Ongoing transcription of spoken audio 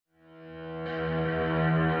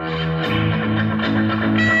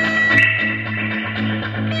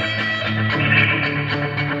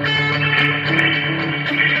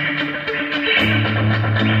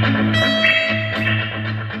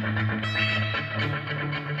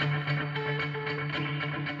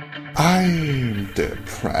I'm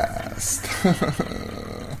depressed.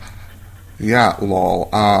 Yeah, lol.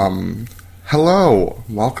 Hello.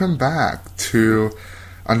 Welcome back to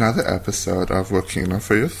another episode of Wekina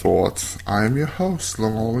for Your Thoughts. I'm your host,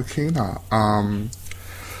 Lungol Wekina.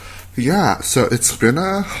 Yeah, so it's been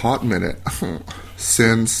a hot minute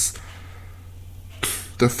since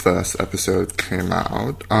the first episode came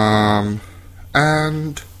out.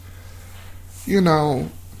 And, you know,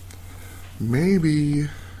 maybe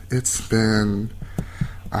it's been,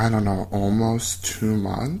 I don't know, almost 2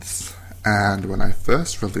 months. And when I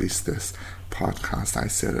first released this podcast, I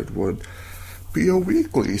said it would be a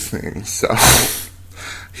weekly thing. So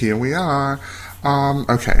here we are.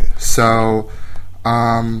 Okay, so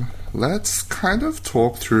let's kind of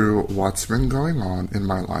talk through what's been going on in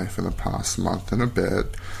my life in the past month and a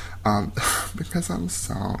bit. Because I'm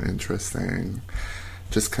so interesting.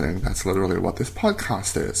 Just kidding, that's literally what this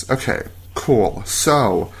podcast is. Okay, cool.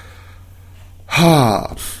 So,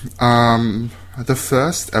 the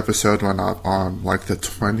first episode went out on like the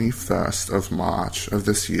 21st of March of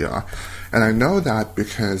this year. And I know that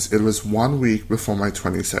because it was 1 week before my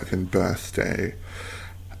 22nd birthday.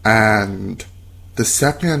 And the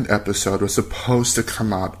second episode was supposed to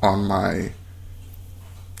come out on my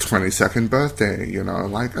 22nd birthday, you know,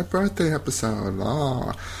 like a birthday episode.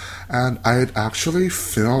 And I had actually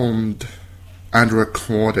filmed and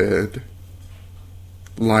recorded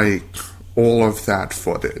like all of that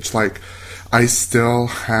footage. Like, I still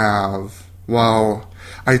have, well,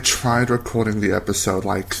 I tried recording the episode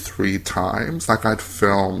like 3 times. Like, I'd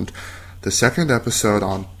filmed the second episode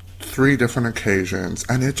on 3 different occasions,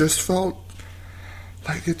 and it just felt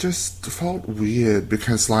weird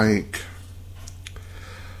because like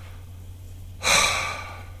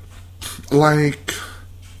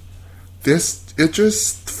this, it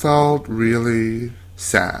just felt really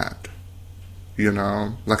sad, you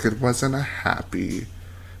know? Like, it wasn't a happy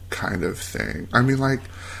kind of thing. I mean, like,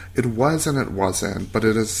 it was and it wasn't, but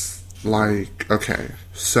it is like, okay,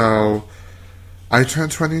 so I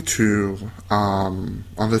turned 22 on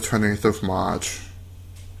the 20th of March,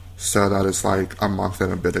 so that is like a month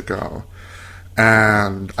and a bit ago,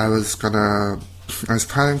 and I was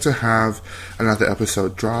planning to have another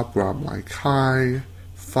episode drop where I'm like, hi,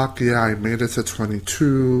 fuck yeah, I made it to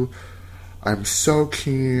 22, I'm so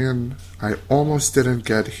keen, I almost didn't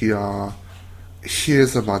get here,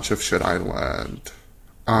 here's a bunch of shit I learned.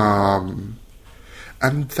 And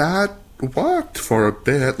that worked for a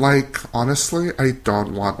bit. Like, honestly, I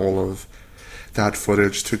don't want all of that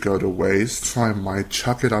footage to go to waste, so I might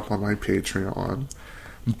chuck it up on my Patreon.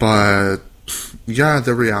 But yeah,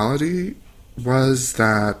 the reality was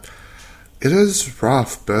that it is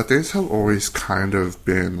rough. Birthdays have always kind of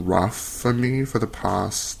been rough for me for the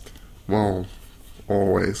past, well,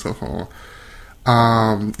 always.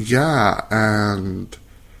 Yeah, and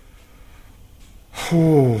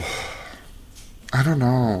I don't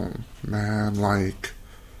know, man, like,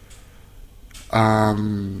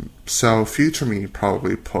 so future me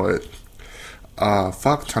probably put a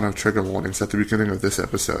fuck ton of trigger warnings at the beginning of this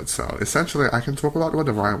episode, so essentially I can talk about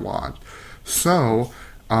whatever I want. So,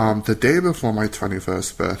 the day before my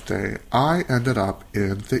 21st birthday, I ended up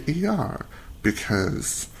in the ER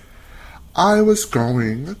because I was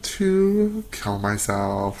going to kill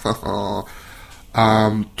myself.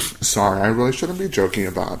 Sorry, I really shouldn't be joking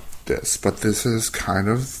about this, but this is kind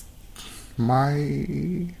of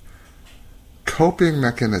my coping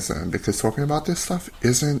mechanism, because talking about this stuff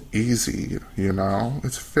isn't easy, you know?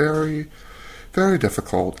 It's very, very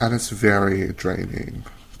difficult, and it's very draining,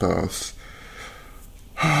 both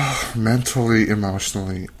mentally,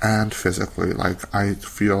 emotionally, and physically. Like, I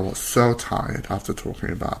feel so tired after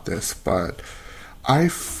talking about this, but I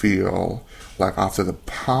feel like after the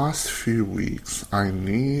past few weeks, I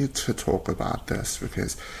need to talk about this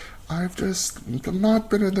because I've just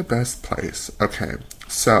not been in the best place. Okay,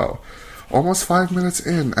 so almost 5 minutes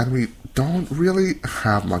in, and we don't really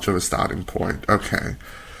have much of a starting point. Okay,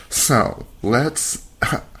 so let's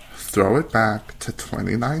throw it back to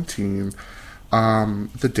 2019,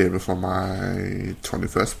 the day before my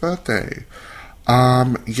 21st birthday.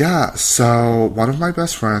 Yeah, so one of my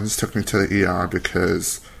best friends took me to the ER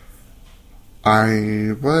because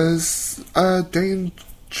I was a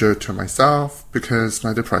danger to myself because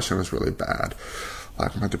my depression was really bad.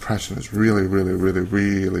 Like, my depression is really, really, really,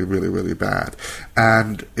 really, really, really bad.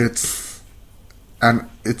 And it's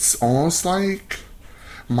almost like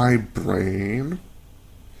my brain,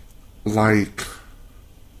 like,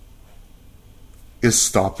 is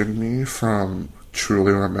stopping me from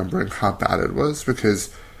truly remembering how bad it was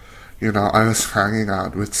because, you know, I was hanging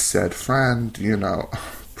out with said friend, you know,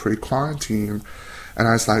 pre-quarantine, And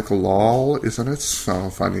I was like, lol, isn't it so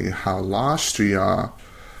funny how last year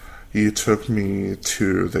you took me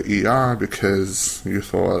to the ER because you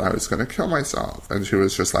thought I was going to kill myself. And she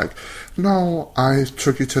was just like, no, I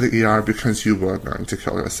took you to the ER because you were going to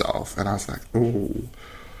kill yourself. And I was like, ooh,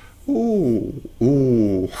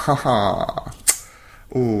 haha.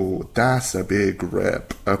 Ooh, that's a big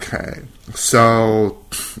rip. Okay. So,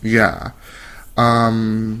 yeah.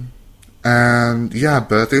 And yeah,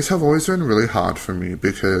 birthdays have always been really hard for me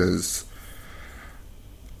because,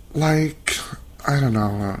 like, I don't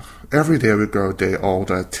know, every day we grow a day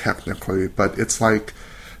older, technically, but it's like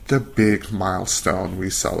the big milestone we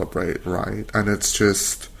celebrate, right? And it's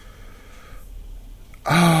just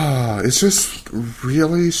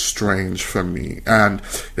really strange for me. And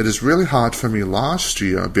it is really hard for me last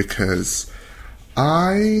year because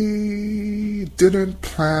I didn't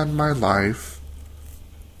plan my life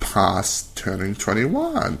past turning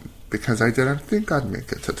 21 because I didn't think I'd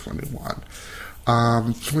make it to 21.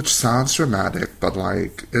 Which sounds dramatic, but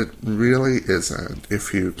like it really isn't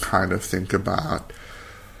if you kind of think about,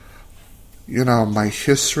 you know, my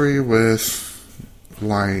history with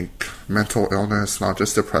like mental illness, not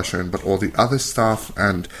just depression, but all the other stuff.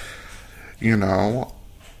 And, you know,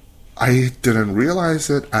 I didn't realize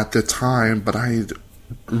it at the time, but I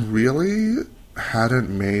really hadn't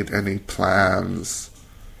made any plans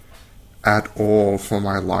at all for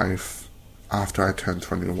my life after I turned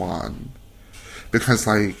 21. Because,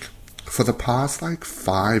 like, for the past, like,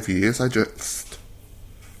 5 years,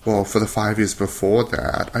 for the 5 years before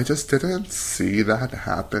that, I just didn't see that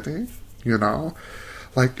happening, you know?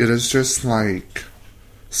 Like, it is just, like,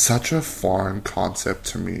 such a foreign concept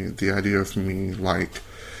to me, the idea of me, like,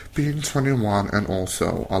 being 21 and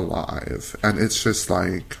also alive. And it's just,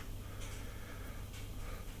 like,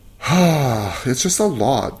 it's just a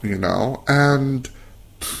lot, you know? And,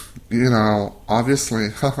 you know, obviously,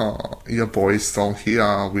 your boy's still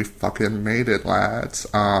here. We fucking made it, lads.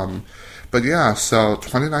 But yeah, so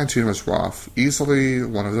 2019 was rough. Easily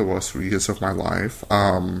one of the worst years of my life.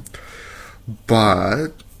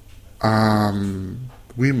 But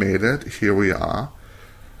we made it. Here we are.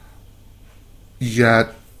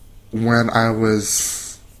 Yet, when I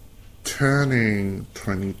was turning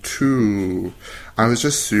 22, I was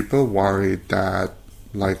just super worried that,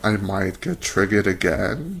 like, I might get triggered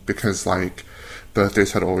again because, like,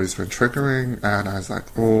 birthdays had always been triggering, and I was like,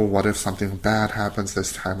 oh, what if something bad happens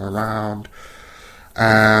this time around?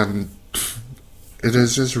 And it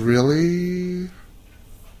is just really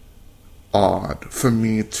odd for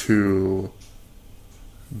me to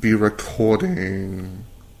be recording,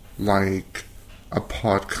 like, a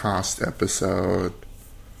podcast episode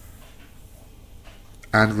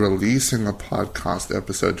and releasing a podcast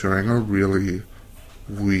episode during a really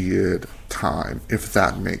weird time, if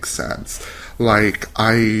that makes sense. Like,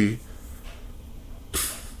 leading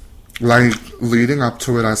up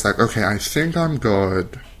to it, I was like, okay, I think I'm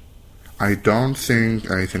good. I don't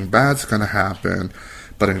think anything bad's gonna happen.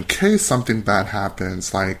 But in case something bad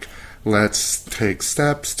happens, like, let's take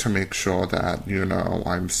steps to make sure that, you know,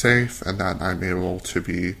 I'm safe and that I'm able to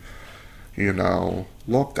be, you know,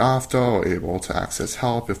 looked after or able to access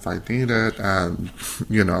help if I need it, and,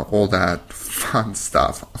 you know, all that fun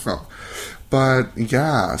stuff. But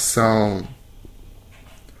yeah, so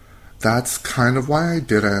that's kind of why I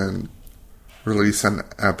didn't release an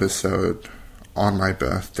episode on my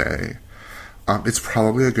birthday. It's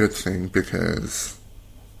probably a good thing because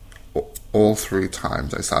all 3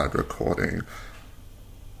 times I started recording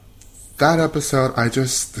that episode, I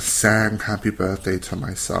just sang happy birthday to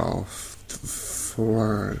myself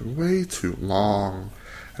for way too long,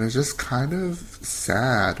 and it's just kind of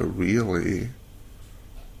sad, really.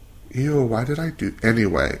 Ew, why did I do...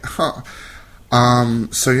 Anyway, so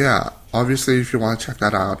yeah, obviously if you want to check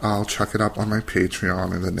that out, I'll chuck it up on my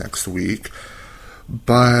Patreon in the next week.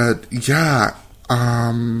 But yeah,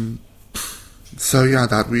 so yeah,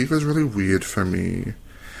 that week was really weird for me.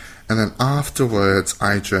 And then afterwards,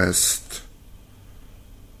 I just,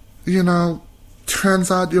 you know, turns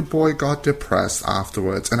out your boy got depressed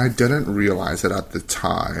afterwards, and I didn't realize it at the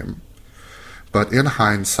time. But in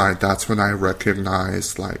hindsight, that's when I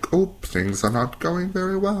recognized, like, oh, things are not going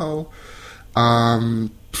very well.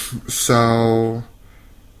 So,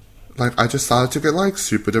 like, I just started to get, like,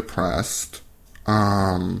 super depressed.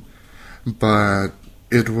 But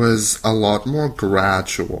it was a lot more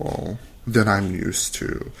gradual than I'm used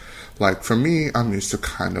to. Like, for me, I'm used to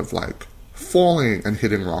kind of, like, falling and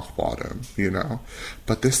hitting rock bottom, you know?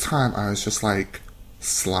 But this time, I was just, like,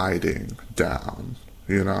 sliding down,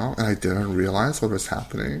 you know? And I didn't realize what was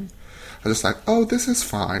happening. I was just like, oh, this is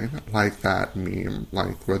fine. Like that meme,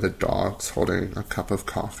 like where the dog's holding a cup of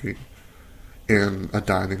coffee in a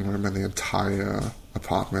dining room and the entire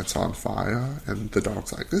apartment's on fire, and the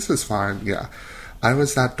dog's like, this is fine. Yeah, I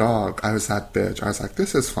was that dog. I was that bitch. I was like,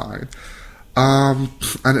 this is fine. And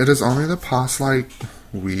it is only the past, like,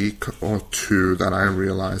 week or two that I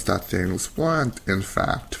realized that things weren't, in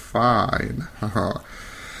fact, fine.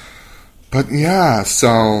 But yeah,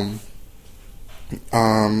 so,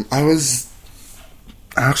 I was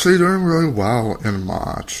actually doing really well in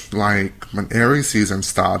March. Like, when Aries season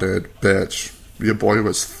started, bitch, your boy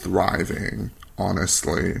was thriving,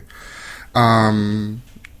 honestly. Oh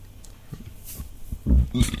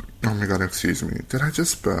my god, excuse me. Did I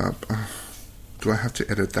just burp? Do I have to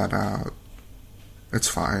edit that out? It's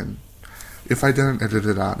fine. If I didn't edit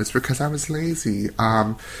it out, it's because I was lazy.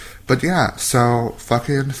 But yeah, so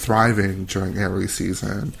fucking thriving during Aries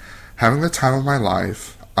season. Having the time of my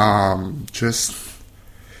life. Just,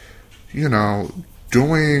 you know,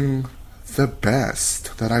 doing the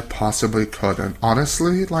best that I possibly could. And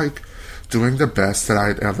honestly, like, doing the best that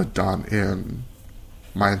I'd ever done in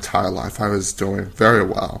my entire life. I was doing very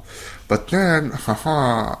well. But then,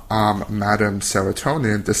 Madam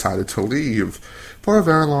Serotonin decided to leave for a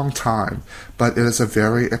very long time. But it is a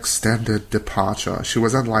very extended departure. She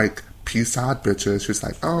wasn't like, peace out, bitches. She's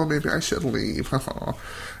like, oh, maybe I should leave.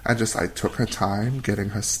 And just, like, took her time getting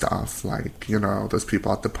her stuff. Like, you know, those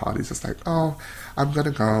people at the parties just like, oh, I'm gonna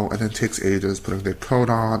go. And then takes ages putting their coat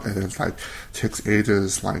on. And then it's like, takes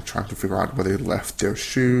ages, like, trying to figure out where they left their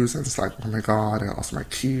shoes. And it's like, oh my god, I lost my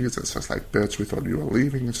keys. And it's just like, bitch, we thought you were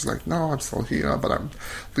leaving. And she's like, no, I'm still here, but I'm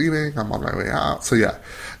leaving. I'm on my way out. So yeah,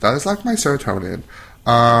 that is like my serotonin.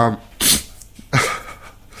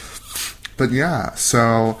 But yeah,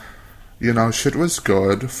 so, you know, shit was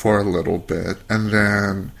good for a little bit, and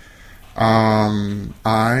then,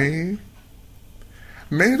 I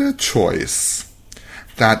made a choice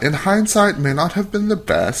that in hindsight may not have been the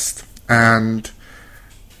best, and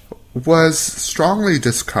was strongly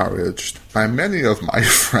discouraged by many of my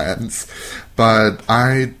friends, but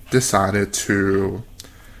I decided to,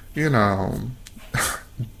 you know,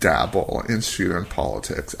 dabble in student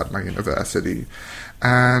politics at my university.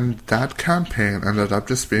 And that campaign ended up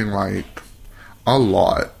just being like a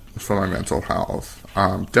lot for my mental health.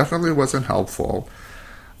 Definitely wasn't helpful.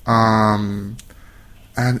 And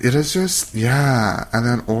it is just, yeah. And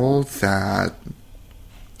then all that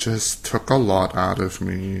just took a lot out of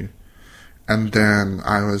me. And then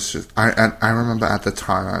I was just, I remember at the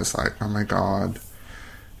time I was like, oh my god,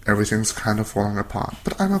 everything's kind of falling apart.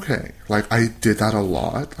 But I'm okay. Like, I did that a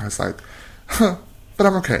lot. I was like, but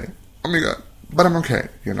I'm okay. Oh my god. But I'm okay,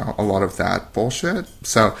 you know, a lot of that bullshit.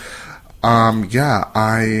 So,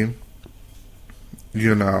 yeah,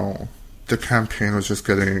 you know, the campaign was just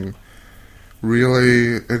getting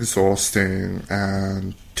really exhausting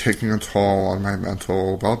and taking a toll on my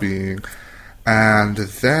mental well-being. And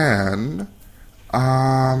then,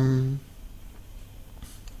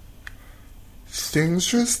 things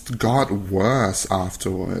just got worse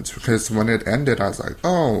afterwards. Because when it ended, I was like,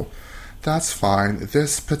 oh, that's fine.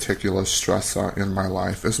 This particular stressor in my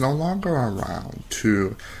life is no longer around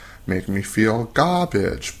to make me feel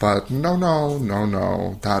garbage. But no.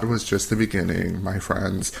 That was just the beginning, my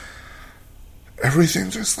friends.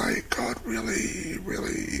 Everything just, like, got really,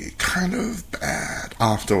 really kind of bad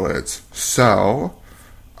afterwards. So,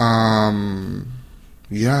 yeah,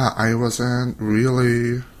 I wasn't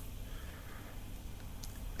really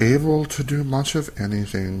able to do much of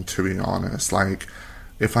anything, to be honest. Like,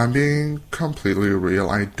 if I'm being completely real,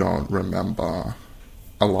 I don't remember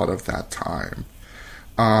a lot of that time.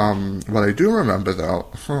 What I do remember, though,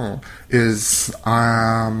 is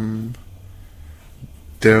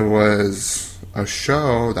there was a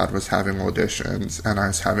show that was having auditions, and I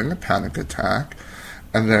was having a panic attack,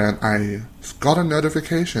 and then I got a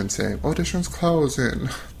notification saying, auditions close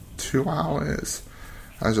in 2 hours.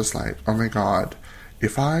 I was just like, oh my god,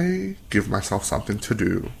 if I give myself something to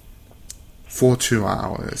do for 2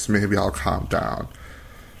 hours, maybe I'll calm down.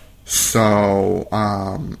 So,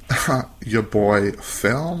 your boy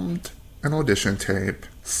filmed an audition tape,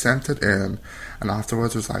 sent it in, and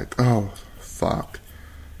afterwards was like, oh, fuck,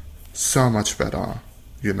 so much better,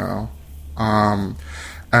 you know? And,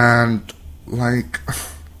 like,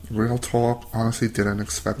 real talk, honestly didn't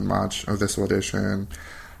expect much of this audition.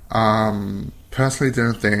 Personally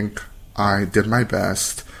didn't think I did my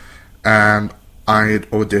best, and I'd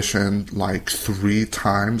auditioned like 3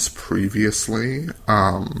 times previously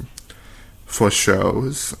for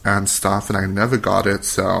shows and stuff, and I never got it,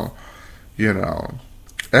 so, you know,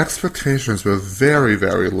 expectations were very,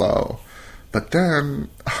 very low. But then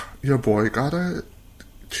your boy got a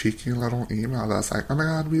cheeky little email that's like, oh my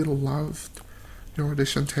god, we loved your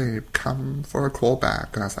audition tape, come for a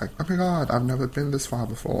callback. And I was like, oh my god, I've never been this far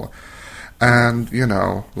before. And,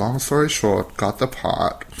 long story short, got the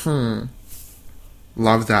part.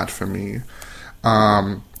 Love that for me.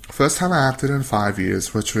 First time I acted in 5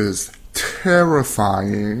 years, which was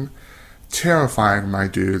terrifying. Terrifying, my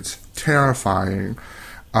dudes. Terrifying.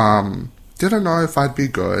 Didn't know if I'd be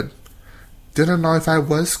good. Didn't know if I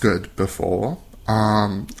was good before.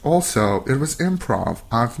 Also, it was improv.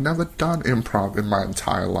 I've never done improv in my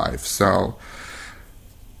entire life, so,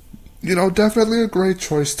 definitely a great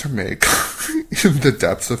choice to make in the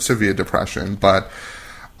depths of severe depression, but,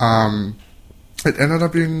 it ended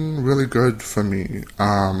up being really good for me.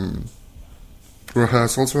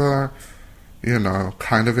 Rehearsals were,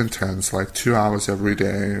 kind of intense, like 2 hours every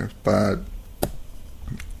day, but,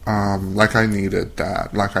 I needed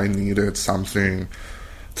that. I needed something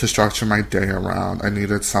to structure my day around. I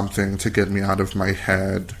needed something to get me out of my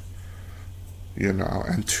head,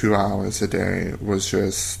 and 2 hours a day was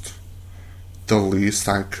just the least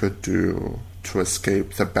I could do to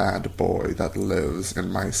escape the bad boy that lives in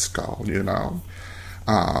my skull,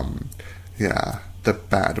 the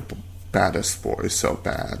baddest boy, so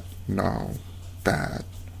bad. No, bad.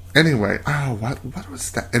 Anyway, what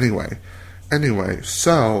was that? Anyway,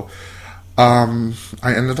 so, I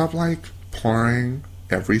ended up, pouring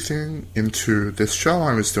everything into this show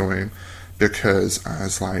I was doing, because I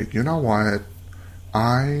was like, you know what?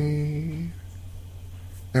 I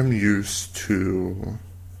am used to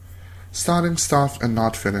starting stuff and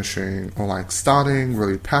not finishing, or starting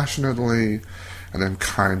really passionately and then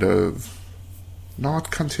kind of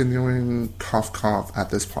not continuing, cough cough, at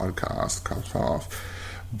this podcast, cough cough.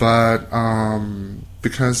 But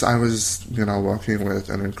because I was, working with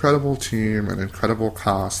an incredible team, an incredible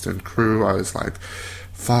cast and crew, I was like,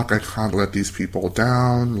 fuck, I can't let these people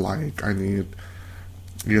down. I need,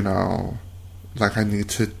 I need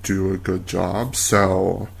to do a good job.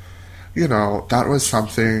 So, that was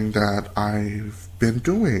something that I've been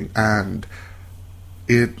doing, and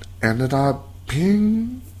it ended up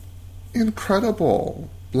being incredible.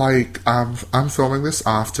 I'm filming this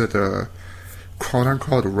after the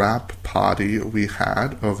quote-unquote rap party we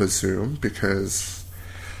had over Zoom, because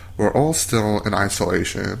we're all still in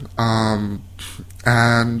isolation. And,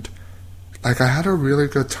 I had a really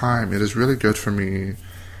good time. It is really good for me.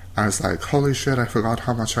 I was like, holy shit, I forgot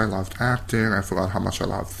how much I loved acting. I forgot how much I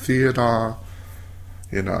loved theater.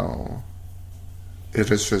 It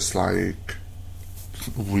is just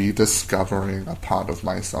rediscovering a part of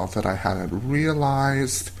myself that I hadn't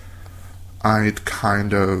realized I'd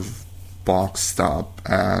kind of boxed up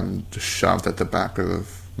and shoved at the back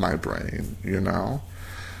of my brain,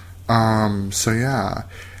 So yeah,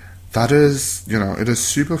 that is, it is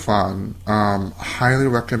super fun. Highly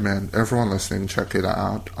recommend everyone listening check it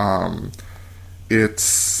out.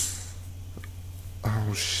 It's,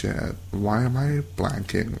 oh shit, why am I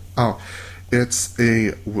blanking? Oh, it's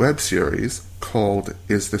a web series called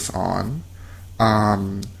Is This On?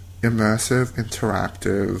 Immersive,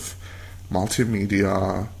 interactive,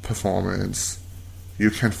 multimedia performance.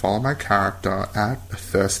 You can follow my character at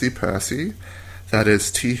Thirsty Percy. That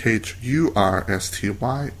is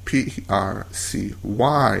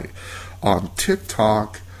THURSTYPERCY on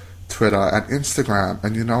TikTok, Twitter, and Instagram.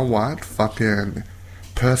 And you know what? Fucking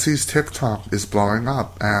Percy's TikTok is blowing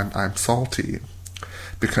up, and I'm salty.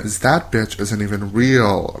 Because that bitch isn't even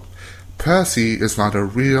real. Percy is not a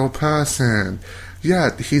real person.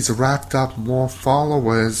 Yet he's racked up more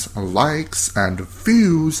followers, likes, and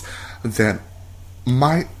views than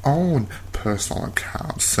my own personal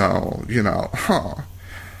account. So,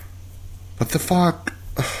 What the fuck?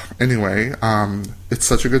 Anyway, it's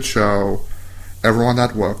such a good show. Everyone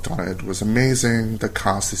that worked on it was amazing. The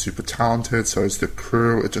cast is super talented, so is the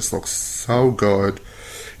crew. It just looks so good.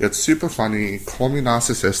 It's super funny. Call me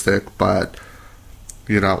narcissistic, but,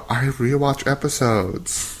 I rewatch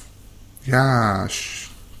episodes. Yeah,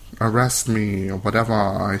 arrest me, or whatever.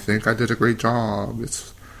 I think I did a great job.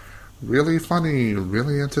 It's really funny,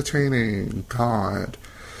 really entertaining. God.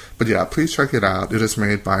 But yeah, please check it out. It is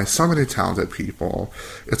made by so many talented people.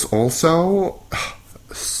 It's also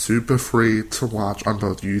super free to watch on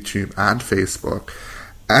both YouTube and Facebook.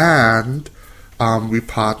 And we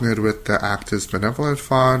partnered with the Actors Benevolent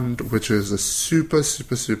Fund, which is a super,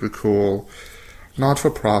 super, super cool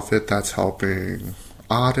not-for-profit that's helping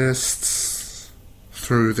artists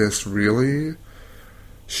through this really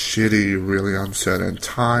shitty, really uncertain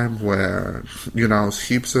time where,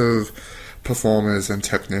 heaps of performers and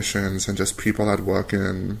technicians and just people that work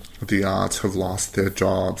in the arts have lost their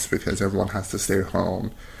jobs because everyone has to stay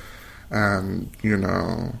home. And,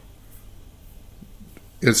 it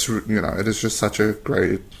is just such a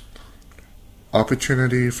great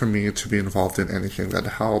opportunity for me to be involved in anything that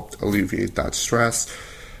helped alleviate that stress.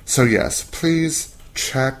 So yes, please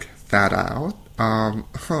check that out.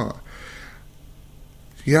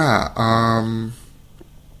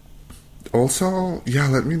 Also,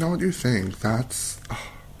 let me know what you think. I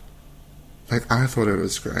thought it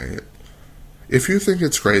was great. If you think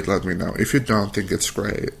it's great, let me know. If you don't think it's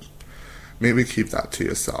great, maybe keep that to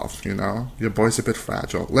yourself, Your boy's a bit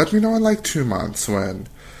fragile. Let me know in 2 months when,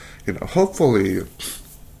 hopefully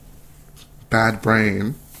bad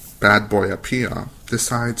boy up here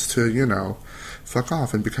decides to, fuck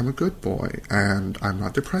off and become a good boy and I'm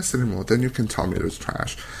not depressed anymore. Then you can tell me it was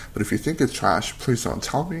trash. But if you think it's trash, please don't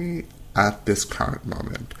tell me at this current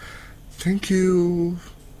moment. Thank you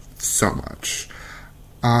so much.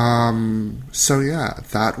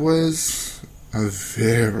 That was a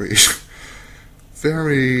very,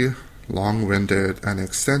 very long-winded and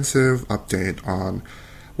extensive update on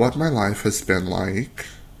what my life has been like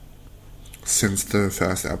since the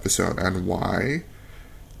first episode and why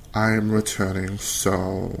I am returning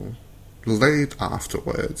so late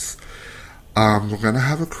afterwards. We're going to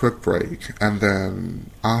have a quick break, and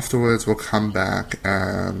then afterwards we'll come back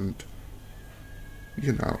and,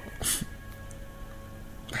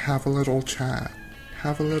 have a little chat,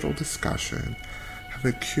 have a little discussion, have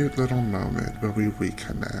a cute little moment where we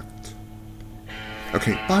reconnect.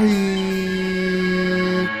 Okay,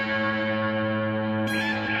 bye!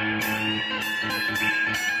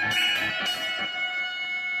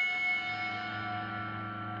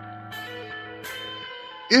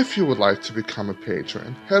 If you would like to become a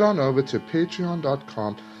patron, head on over to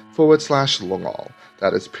patreon.com/Lungol.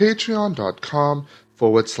 That is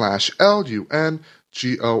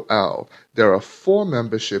patreon.com/LUNGOL. There are 4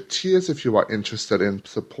 membership tiers if you are interested in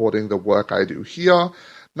supporting the work I do here.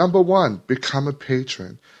 Number 1, become a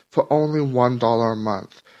patron for only $1 a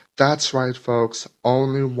month. That's right, folks,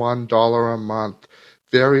 only $1 a month.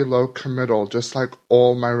 Very low committal, just like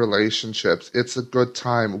all my relationships. It's a good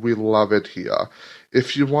time. We love it here.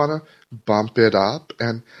 If you want to bump it up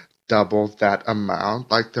and double that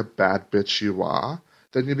amount like the bad bitch you are,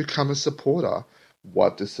 then you become a supporter.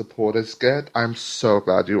 What do supporters get? I'm so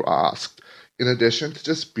glad you asked. In addition to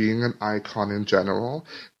just being an icon in general,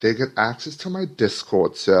 they get access to my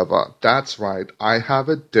Discord server. That's right, I have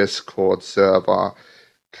a Discord server.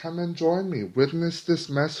 Come and join me. Witness this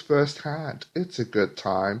mess firsthand. It's a good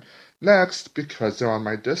time. Next, because they're on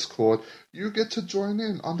my Discord, you get to join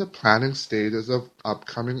in on the planning stages of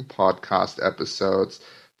upcoming podcast episodes.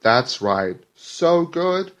 That's right. So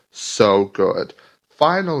good, so good.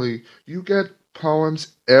 Finally, you get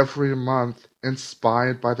poems every month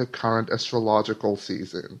inspired by the current astrological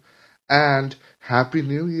season. And Happy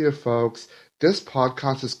New Year, folks. This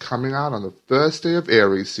podcast is coming out on the first day of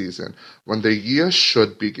Aries season, when the year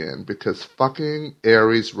should begin, because fucking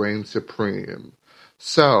Aries reigns supreme.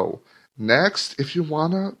 So, next, if you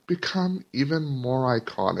want to become even more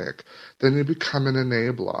iconic, then you become an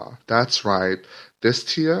enabler. That's right. This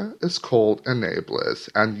tier is called Enablers,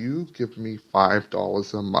 and you give me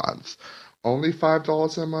 $5 a month. Only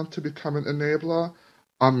 $5 a month to become an enabler?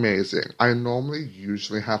 Amazing. I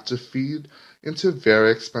usually have to feed into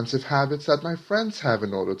very expensive habits that my friends have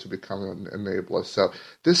in order to become an enabler. So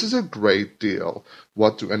this is a great deal.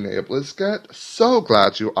 What do enablers get? So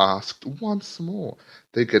glad you asked once more.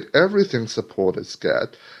 They get everything supporters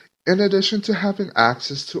get, in addition to having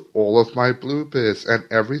access to all of my bloopers and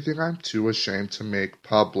everything I'm too ashamed to make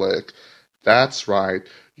public. That's right,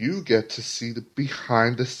 you get to see the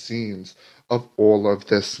behind the scenes of all of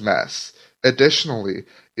this mess. Additionally,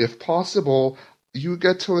 if possible, you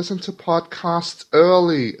get to listen to podcasts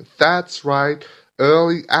early. That's right,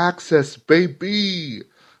 early access, baby.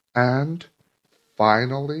 And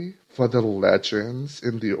finally, for the legends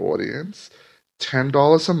in the audience,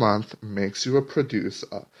 $10 a month makes you a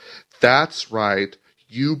producer. That's right,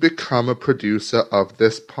 you become a producer of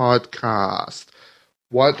this podcast.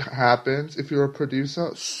 What happens if you're a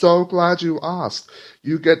producer? So glad you asked.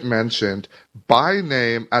 You get mentioned by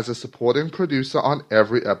name as a supporting producer on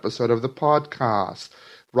every episode of the podcast.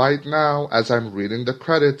 Right now, as I'm reading the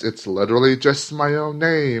credits, it's literally just my own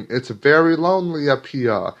name. It's very lonely up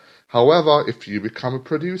here. However, if you become a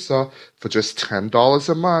producer for just $10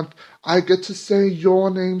 a month, I get to say your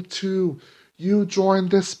name too. You join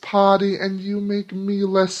this party and you make me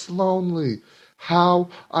less lonely. How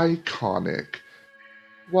iconic.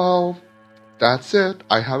 Well, that's it.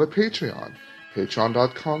 I have a Patreon.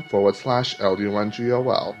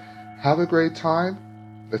 patreon.com/LUNGOL. Have a great time.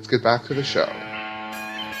 Let's get back to the show.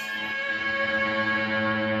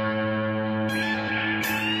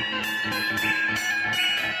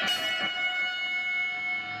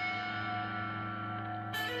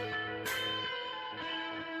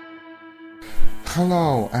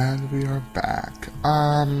 Hello, and we are back.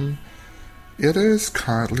 It is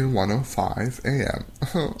currently 1:05 a.m.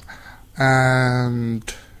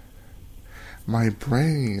 and my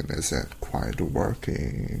brain isn't quite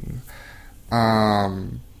working.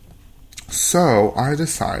 So I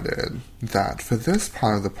decided that for this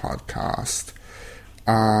part of the podcast,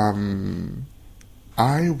 I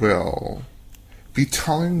will be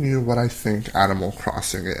telling you what I think Animal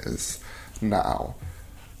Crossing is. Now,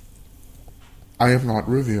 I am not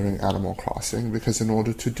reviewing Animal Crossing because in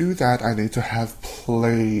order to do that, I need to have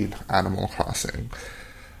played Animal Crossing.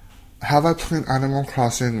 Have I played Animal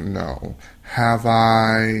Crossing? No. Have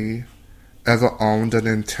I ever owned a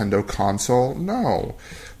Nintendo console? No.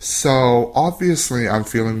 So, obviously, I'm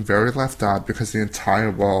feeling very left out because the entire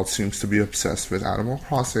world seems to be obsessed with Animal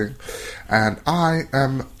Crossing, and I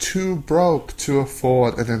am too broke to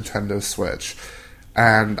afford a Nintendo Switch,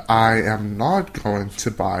 and I am not going to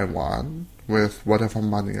buy one with whatever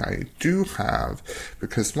money I do have,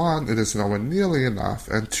 because one, it is nowhere nearly enough,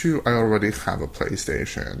 and two, I already have a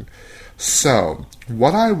PlayStation. So,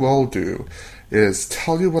 what I will do is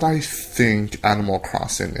tell you what I think Animal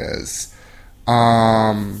Crossing is.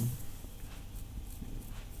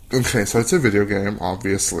 Okay, so it's a video game,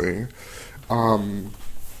 obviously. Do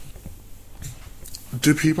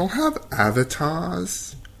people have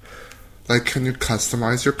avatars? Like, can you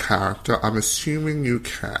customize your character? I'm assuming you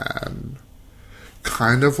can.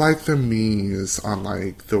 Kind of like the Mii's on,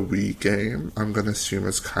 like, the Wii game. I'm gonna assume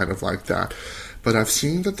it's kind of like that. But I've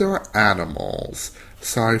seen that there are animals.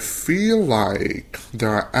 So I feel like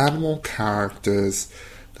there are animal characters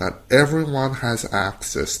that everyone has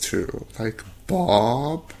access to. Like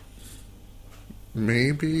Bob?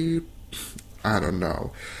 Maybe? I don't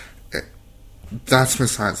know. That's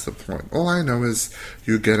besides the point. All I know is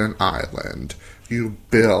you get an island. You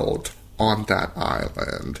build on that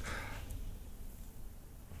island.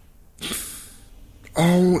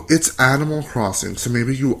 Oh, it's Animal Crossing, so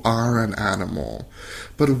maybe you are an animal.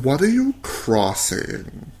 But what are you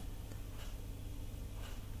crossing?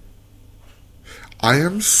 I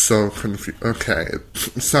am so confused. Okay,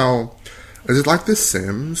 so is it like The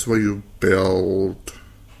Sims where you build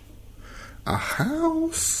a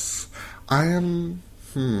house? I know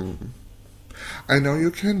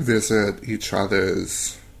you can visit each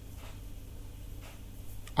other's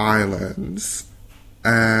islands,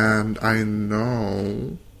 and I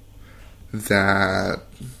know that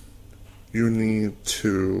you need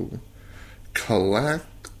to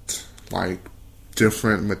collect, like,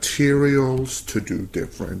 different materials to do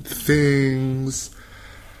different things.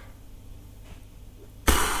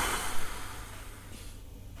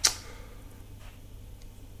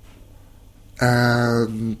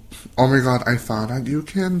 And, oh my god, I found out you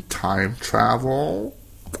can time travel.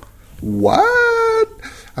 What?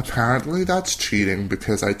 Apparently that's cheating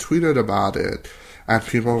because I tweeted about it and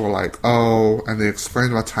people were like, oh, and they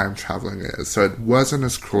explained what time traveling is. So it wasn't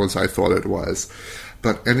as cool as I thought it was.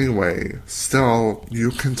 But anyway, still,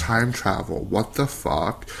 you can time travel. What the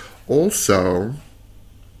fuck? Also,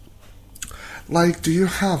 like, do you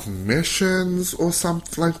have missions or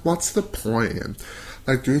something? Like, what's the point?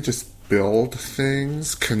 Like, do you just build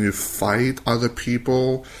things? Can you fight other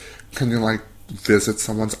people? Can you, like, visit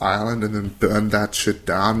someone's island and then burn that shit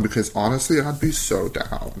down? Because honestly, I'd be so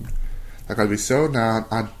down. Like, I'd be so down.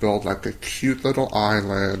 I'd build, like, a cute little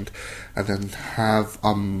island and then have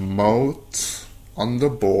a moat on the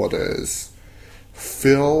borders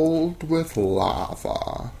filled with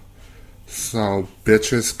lava. So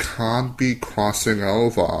bitches can't be crossing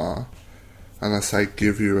over unless I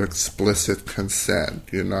give you explicit consent,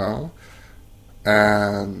 you know?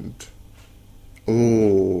 And,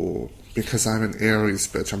 ooh, because I'm an Aries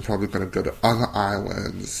bitch, I'm probably gonna go to other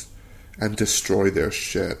islands and destroy their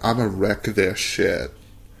shit. I'ma wreck their shit.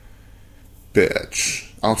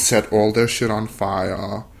 Bitch. I'll set all their shit on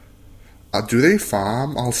fire. Do they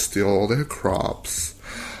farm? I'll steal all their crops.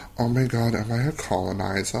 Oh my god, am I a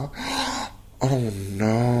colonizer? Oh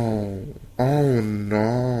no. Oh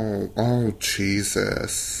no. Oh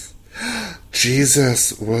Jesus.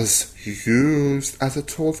 Jesus was used as a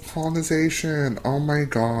tool of colonization. Oh my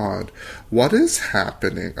god. What is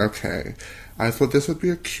happening? Okay. I thought this would be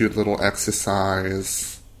a cute little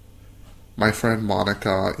exercise. My friend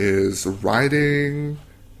Monica is writing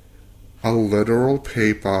a literal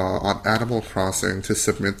paper on Animal Crossing to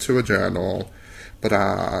submit to a journal,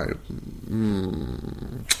 But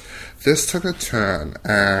this took a turn,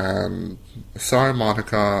 and sorry,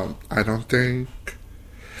 Monica, I don't think.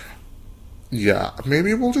 Yeah,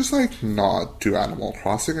 maybe we'll just like not do Animal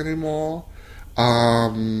Crossing anymore.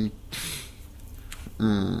 Um,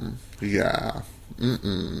 yeah,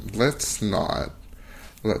 let's not.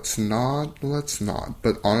 Let's not.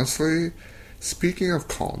 But honestly, speaking of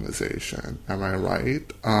colonization, am I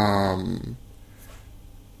right? I'm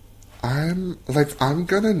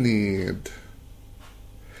gonna need,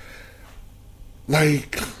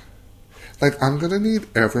 like, I'm gonna need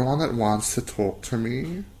everyone that wants to talk to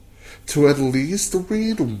me to at least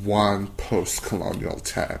read one post-colonial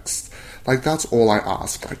text. Like, that's all I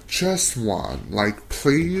ask. Like, just one. Like,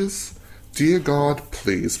 please, dear God,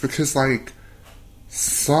 please. Because, like,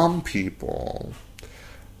 some people,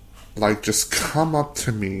 like, just come up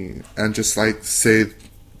to me and just, like, say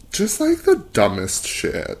just, like, the dumbest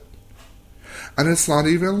shit. And it's not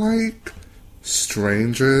even, like,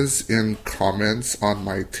 strangers in comments on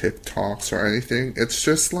my TikToks or anything. It's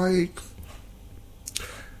just, like,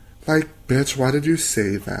 bitch, why did you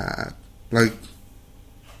say that? Like,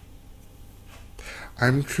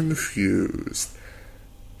 I'm confused.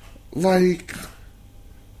 Like,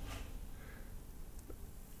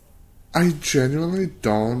 I genuinely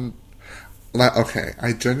don't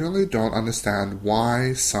understand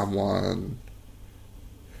why someone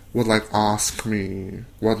would like ask me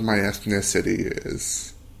what my ethnicity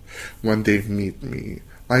is when they meet me.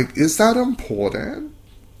 Like, is that important?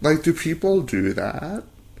 Like, do people do that?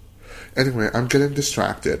 Anyway, I'm getting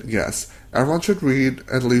distracted. Yes, everyone should read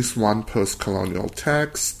at least one post-colonial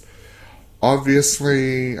text.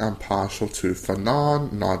 Obviously, I'm partial to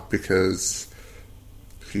Fanon, not because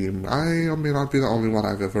he may or may not be the only one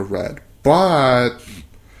I've ever read, but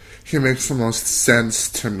he makes the most sense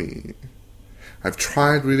to me. I've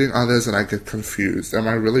tried reading others and I get confused. Am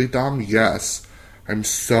I really dumb? Yes, I'm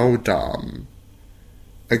so dumb.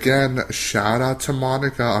 Again, shout out to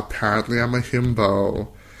Monica. Apparently I'm a himbo.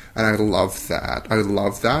 And I love that. I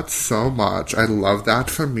love that so much. I love that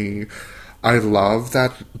for me. I love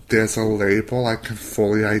that there's a label I can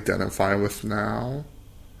fully identify with now.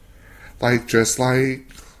 Like, just like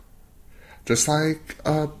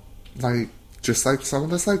someone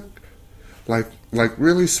that's like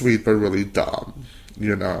really sweet but really dumb,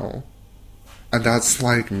 you know? And that's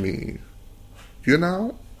like me, you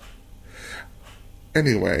know?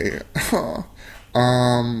 Anyway,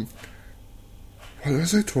 what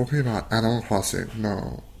was I talking about? Animal Crossing?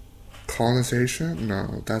 No. Colonization?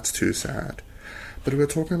 No, that's too sad. But we're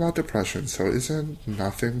talking about depression, so isn't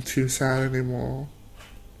nothing too sad anymore?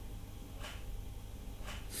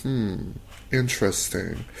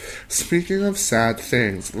 Interesting. Speaking of sad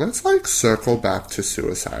things, let's like circle back to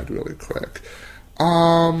suicide really quick.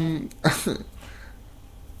 To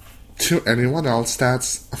anyone else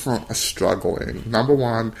that's struggling, number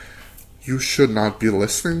one, you should not be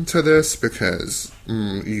listening to this because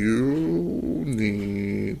you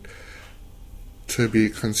need to be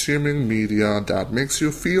consuming media that makes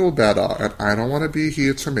you feel better, and I don't want to be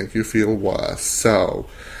here to make you feel worse. So,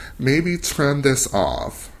 maybe turn this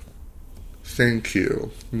off. Thank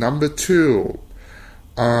you. Number two,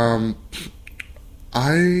 I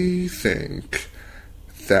think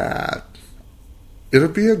that it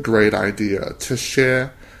would be a great idea to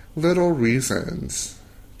share little reasons,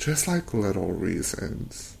 just like little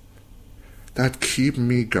reasons, that keep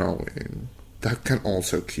me going, that can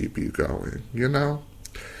also keep you going, you know?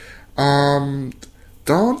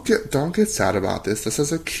 Don't get sad about this. This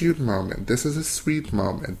is a cute moment. This is a sweet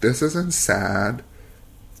moment. This isn't sad.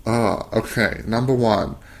 Okay. Number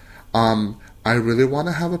one, I really want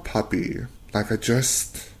to have a puppy. I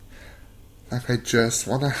just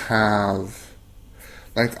want to have,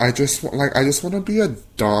 I just want to be a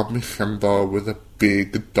dumb himbo with a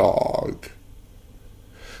big dog.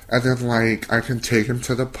 And then, I can take him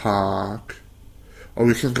to the park, or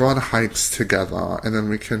we can go on hikes together, and then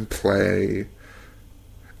we can play.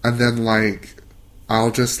 And then,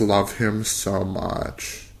 I'll just love him so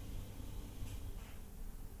much.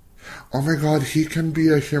 Oh my god, he can be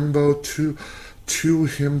a himbo, two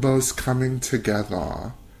himbos coming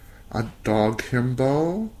together. A dog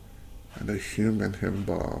himbo and a human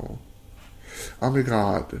himbo. Oh my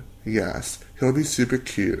god, yes. He'll be super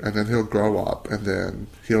cute, and then he'll grow up, and then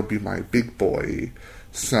he'll be my big boy.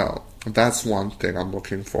 So, that's one thing I'm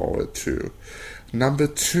looking forward to. Number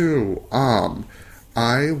two,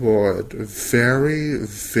 I would very,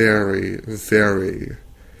 very, very,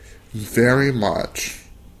 very much...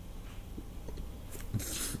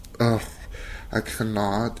 I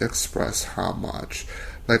cannot express how much.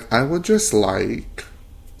 I would just like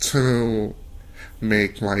to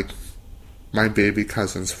make, like, my baby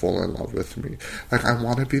cousins fall in love with me. Like, I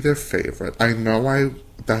want to be their favorite. I know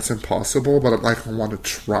that's impossible, but, like, I want to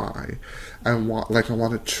try. I want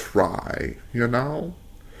to try, you know?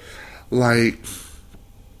 Like,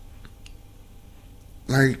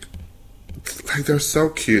 they're so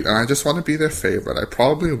cute, and I just want to be their favorite. I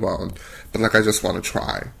probably won't, but, like, I just want to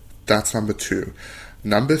try. That's number 2.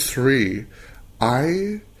 Number 3,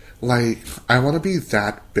 I want to be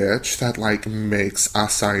that bitch that, like, makes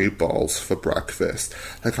acai bowls for breakfast.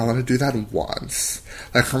 Like, I want to do that once.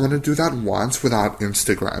 Like, I want to do that once without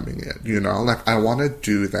Instagramming it, you know? Like, I want to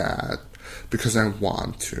do that because I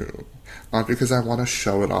want to. Not because I want to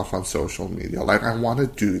show it off on social media. Like, I want to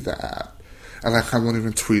do that. And, like, I won't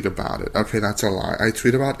even tweet about it. Okay, that's a lie. I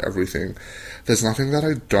tweet about everything. There's nothing that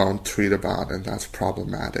I don't tweet about, and that's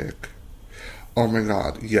problematic. Oh my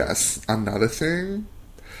god, yes. Another thing,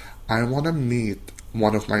 I want to meet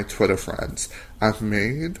one of my Twitter friends. I've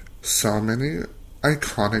made so many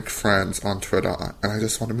iconic friends on Twitter, and I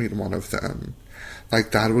just want to meet one of them.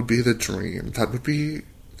 Like, that would be the dream. That would be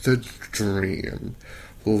the dream.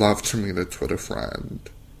 Love to meet a Twitter friend.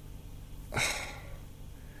 Oh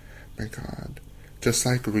my god. Just,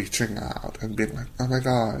 like, reaching out and being like, oh my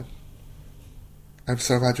god, I'm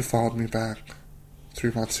so glad you followed me back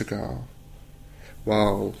 3 months ago.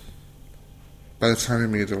 Well, by the time I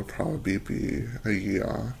meet, it'll probably be a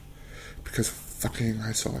year. Because fucking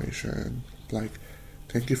isolation. Like,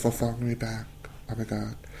 thank you for following me back. Oh my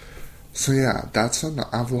god. So yeah,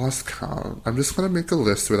 I've lost count. I'm just gonna make a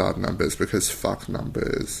list without numbers because fuck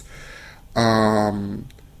numbers. Oh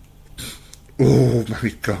my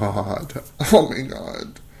god. Oh my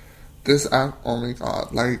god. Oh my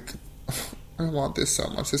god. Like, I want this so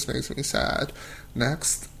much. This makes me sad.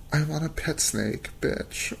 Next, I want a pet snake,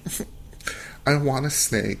 bitch. I want a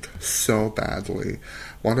snake so badly.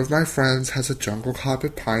 One of my friends has a jungle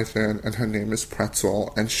carpet python, and her name is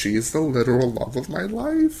Pretzel, and she's the literal love of my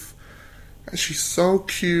life. And she's so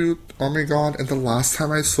cute. Oh my god. And the last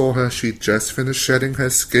time I saw her, she just finished shedding her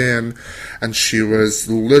skin, and she was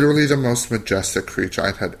literally the most majestic creature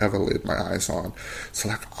I had ever laid my eyes on. So,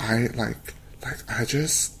 I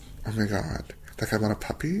just, oh my god. Like, I want a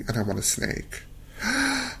puppy, and I want a snake.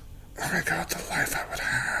 Oh my god, the life I would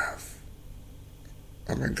have.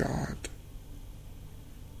 Oh my god.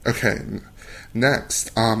 Okay,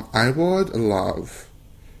 next, I would love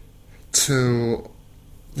to,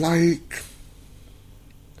 I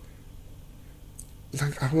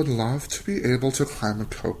would love to be able to climb a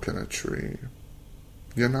coconut tree,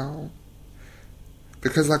 you know?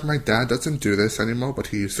 Because, like, my dad doesn't do this anymore, but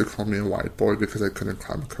he used to call me a white boy because I couldn't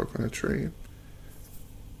climb a coconut tree.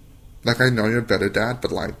 Like, I know you're better, Dad,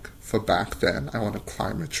 but, like, for back then, I want to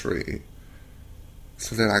climb a tree.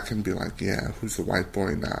 So that I can be like, yeah, who's the white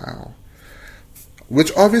boy now?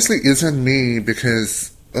 Which obviously isn't me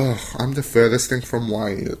because, I'm the furthest thing from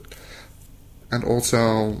white. And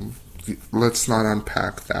also, let's not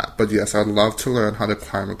unpack that. But yes, I'd love to learn how to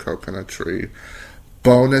climb a coconut tree.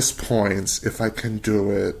 Bonus points if I can do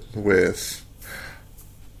it with...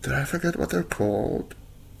 Did I forget what they're called?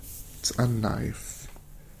 It's a knife.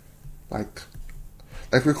 Like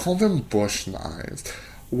we call them bush knives.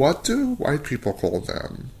 What do white people call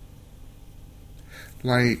them?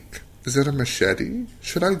 Like, is it a machete?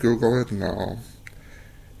 Should I Google it? No.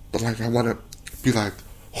 But, like, I want to be like,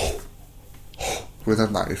 with a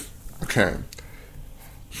knife. Okay.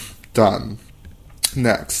 Done.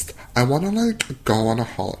 Next, I want to, like, go on a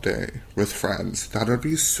holiday with friends. That would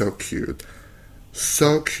be so cute.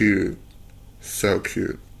 So cute. So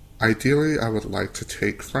cute. Ideally, I would like to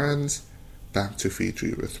take friends back to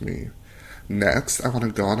Fiji with me. Next, I want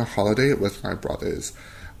to go on a holiday with my brothers.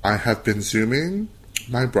 I have been Zooming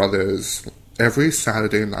my brothers every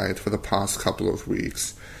Saturday night for the past couple of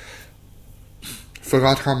weeks.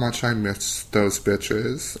 Forgot how much I miss those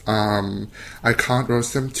bitches. I can't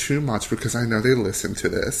roast them too much because I know they listen to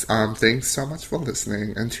this. Thanks so much for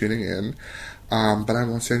listening and tuning in. But I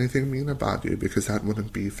won't say anything mean about you because that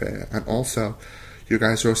wouldn't be fair. And also, you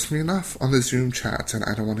guys roast me enough on the Zoom chats, and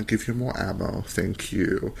I don't want to give you more ammo. Thank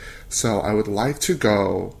you. So I would like to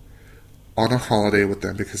go on a holiday with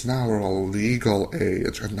them because now we're all legal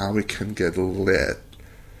age, and now we can get lit.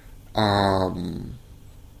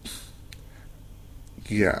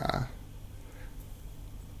 Yeah.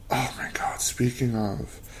 Oh my god, speaking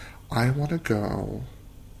of, I want to go.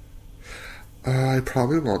 I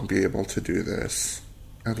probably won't be able to do this,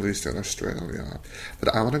 at least in Australia.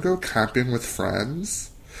 But I want to go camping with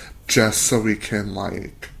friends, just so we can,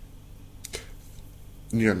 like,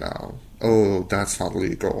 you know, oh, that's not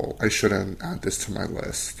legal. I shouldn't add this to my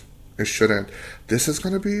list. I shouldn't. This is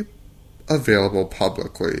going to be available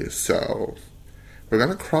publicly, so we're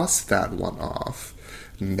gonna cross that one off.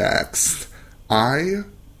 Next, I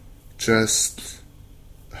just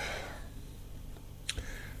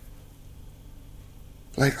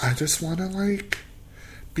want to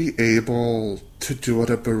be able to do what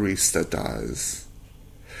a barista does.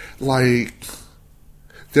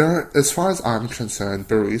 As far as I'm concerned,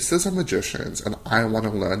 baristas are magicians, and I want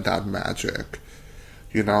to learn that magic.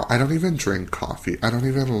 I don't even drink coffee. I don't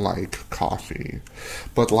even like coffee.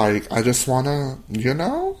 But, I just want to,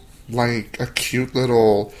 a cute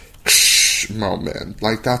little moment.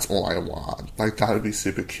 That's all I want. That would be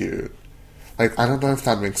super cute. I don't know if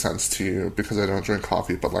that makes sense to you, because I don't drink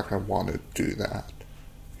coffee, but, I want to do that.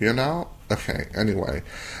 Okay, anyway.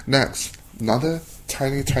 Next, another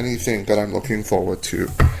tiny thing that I'm looking forward to.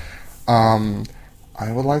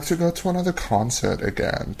 I would like to go to another concert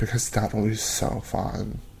again, because that will be so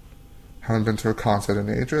fun. Haven't been to a concert in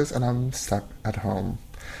ages, and I'm stuck at home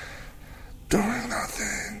doing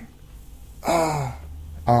nothing.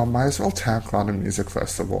 Might as well tack on a music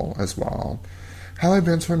festival as well. Have I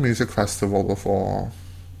been to a music festival before?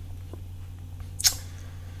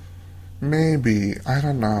 Maybe. I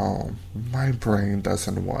don't know. My brain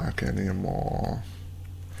doesn't work anymore.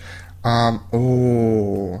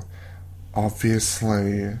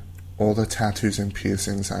 Obviously, all the tattoos and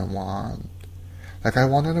piercings I want. I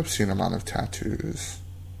want an obscene amount of tattoos.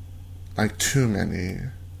 Too many.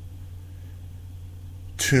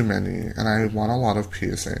 And I want a lot of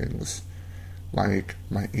piercings. My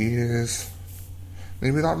ears.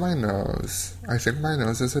 Maybe not my nose. I think my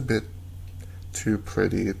nose is a bit too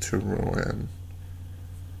pretty to ruin.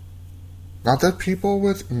 Not that people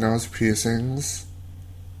with nose piercings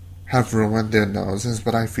have ruined their noses,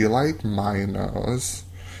 but I feel like my nose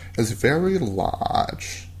is very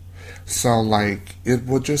large. So, it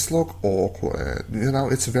would just look awkward.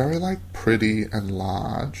 It's very, pretty and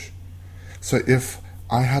large. So if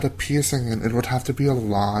I had a piercing, and it would have to be a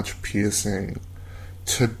large piercing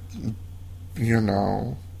to,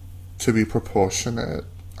 to be proportionate.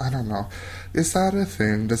 I don't know. Is that a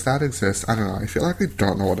thing? Does that exist? I don't know. I feel like I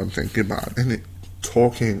don't know what I'm thinking about and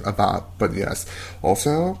talking about, but yes.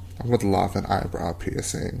 Also, I would love an eyebrow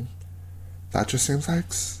piercing. That just seems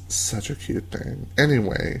like such a cute thing.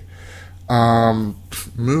 Anyway,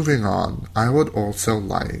 moving on. I would also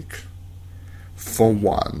like, for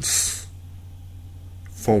once,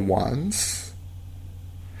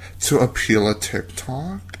 to appeal a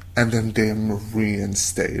TikTok and then them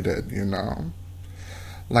reinstate it,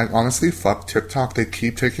 honestly, fuck TikTok. They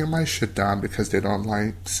keep taking my shit down because they don't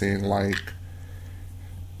like seeing,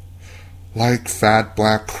 fat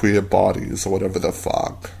black queer bodies or whatever the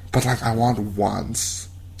fuck. But, I want once.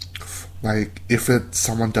 If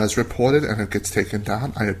someone does report it and it gets taken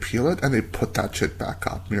down, I appeal it and they put that shit back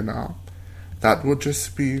up, That would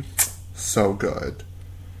just be so good.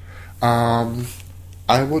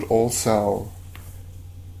 I would also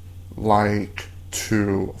like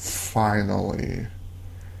to finally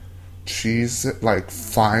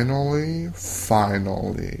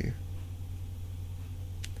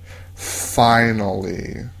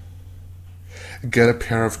get a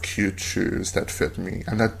pair of cute shoes that fit me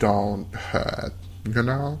and that don't hurt,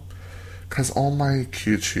 because all my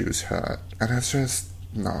cute shoes hurt, and it's just,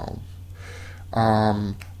 no.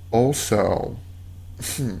 Also,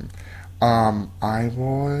 I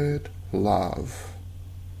would love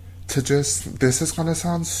to just, this is gonna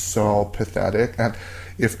sound so pathetic, and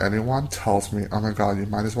if anyone tells me, oh my god, you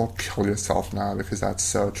might as well kill yourself now because that's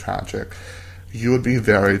so tragic, you would be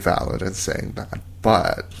very valid in saying that.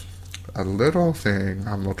 But a little thing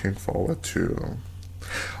I'm looking forward to.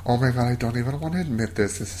 Oh my god, I don't even want to admit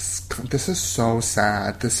this. This is so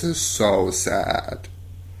sad. This is so sad.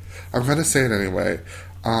 I'm gonna say it anyway.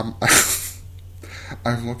 I'm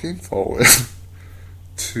looking forward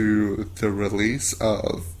to the release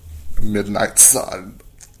of Midnight Sun.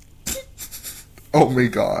 Oh my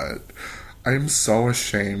god. I'm so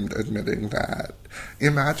ashamed admitting that.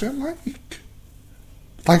 Imagine,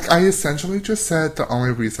 I essentially just said the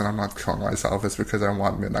only reason I'm not killing myself is because I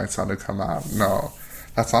want Midnight Sun to come out. No,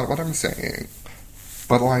 that's not what I'm saying.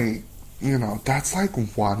 But, that's,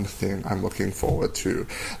 one thing I'm looking forward to.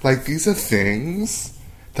 These are things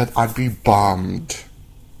that I'd be bummed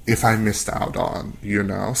if I missed out on,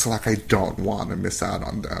 So, I don't want to miss out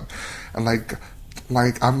on them. And,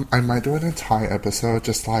 I might do an entire episode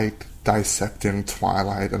just, dissecting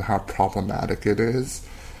Twilight and how problematic it is.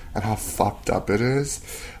 And how fucked up it is.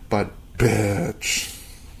 But, bitch.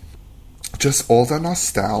 Just all the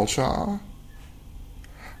nostalgia.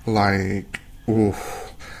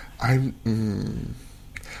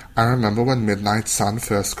 I remember when Midnight Sun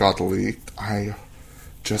first got leaked, I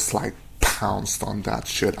just like pounced on that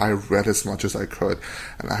shit. I read as much as I could,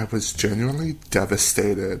 and I was genuinely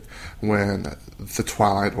devastated when the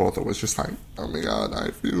Twilight author was just like, oh my god,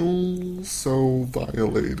 I feel so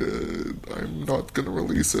violated. I'm not gonna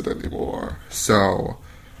release it anymore. So,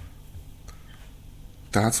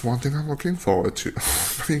 that's one thing I'm looking forward to.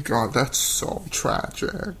 Oh my god, that's so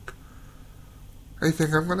tragic. I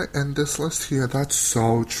think I'm gonna end this list here. That's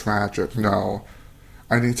so tragic. No.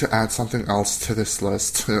 I need to add something else to this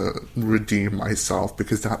list to redeem myself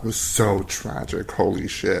because that was so tragic. Holy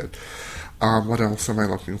shit. What else am I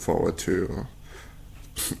looking forward to?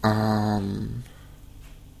 Oh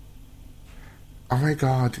my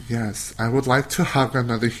god, yes. I would like to hug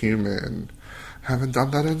another human. Haven't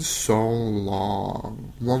done that in so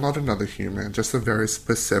long. Well, not another human, just a very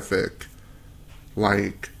specific,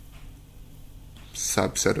 like,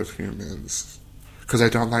 subset of humans. Because I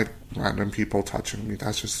don't like random people touching me.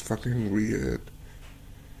 That's just fucking weird.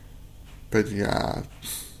 But yeah.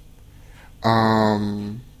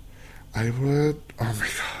 I would... Oh my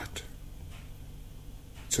god.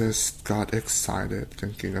 Just got excited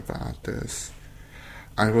thinking about this.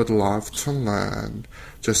 I would love to learn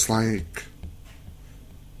just like...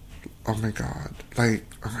 Oh my god. Like,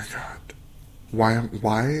 oh my god.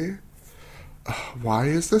 Why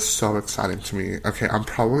is this so exciting to me? Okay, I'm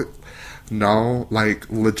probably... No, like,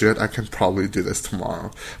 legit, I can probably do this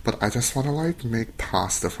tomorrow. But I just want to, like, make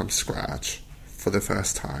pasta from scratch for the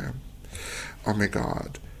first time. Oh my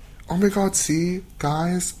god. Oh my god, see,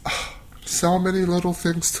 guys? So many little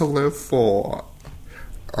things to live for.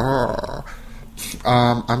 I'm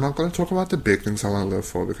not going to talk about the big things I want to live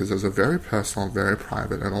for because those are very personal, very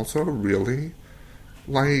private, and also really,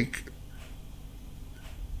 like,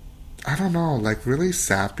 I don't know, like, really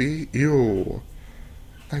sappy. Ew.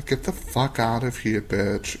 Like, get the fuck out of here,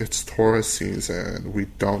 bitch. It's Taurus season. We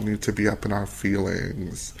don't need to be up in our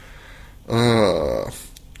feelings. Ugh.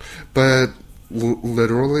 But,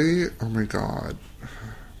 literally, oh my god.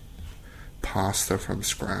 Pasta from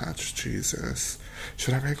scratch, Jesus.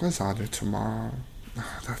 Should I make lasagna tomorrow?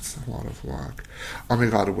 Oh, that's a lot of work. Oh my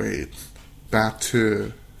god, wait. Back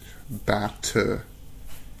to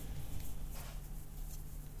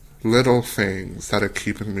little things that are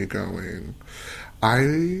keeping me going.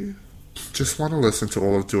 I just want to listen to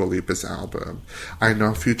all of Dua Lipa's album. I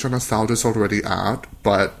know Future Nostalgia is already out,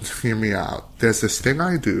 but hear me out. There's this thing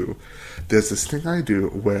I do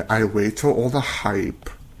where I wait till all the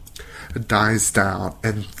hype dies down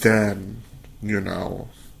and then,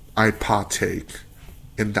 I partake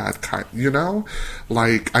in that kind,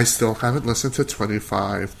 Like, I still haven't listened to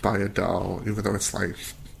 25 by Adele, even though it's like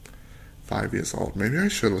 5 years old. Maybe I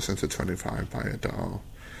should listen to 25 by Adele.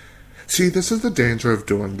 See, this is the danger of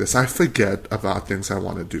doing this. I forget about things I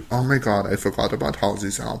want to do. Oh my god, I forgot about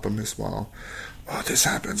Halsey's album as well. Oh, this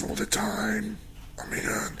happens all the time. Oh my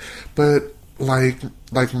god. But, like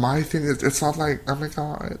my thing is, it's not like, oh my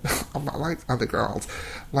god, I'm not like other girls.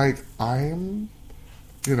 Like,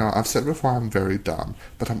 I've said before I'm very dumb,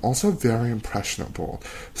 but I'm also very impressionable.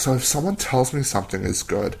 So if someone tells me something is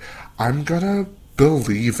good, I'm gonna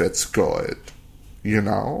believe it's good,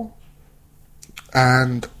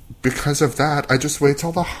 And because of that, I just wait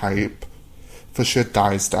till the hype for shit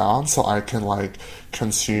dies down so I can, like,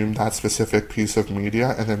 consume that specific piece of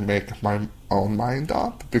media and then make my own mind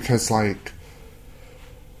up. Because, like,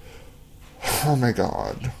 oh my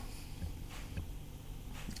god.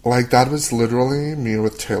 Like, that was literally me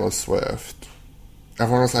with Taylor Swift.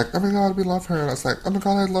 Everyone was like, oh my god, we love her. And I was like, oh my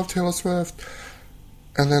god, I love Taylor Swift.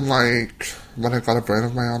 And then, like, when I got a brain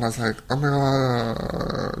of my own, I was like, oh my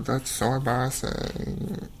god, that's so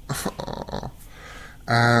embarrassing.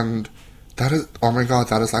 And that is, oh my god,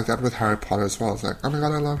 that is like that with Harry Potter as well. It's like, oh my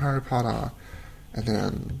god, I love Harry Potter. And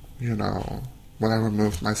then, when I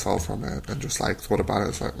removed myself from it and just, like, thought about it,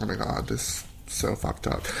 it's like, oh my god, this is so fucked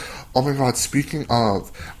up. Oh my god, speaking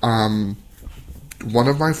of, one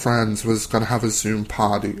of my friends was going to have a Zoom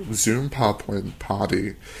PowerPoint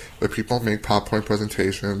party, where people make PowerPoint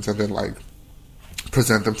presentations and then, like,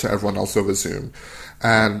 present them to everyone else over Zoom.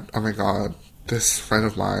 And, oh my god, this friend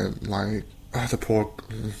of mine, like, oh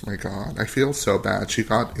my god, I feel so bad. She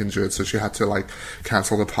got injured, so she had to, like,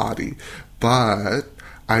 cancel the party. But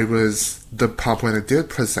the PowerPoint I did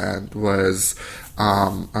present was,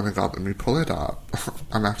 oh my god, let me pull it up.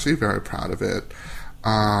 I'm actually very proud of it.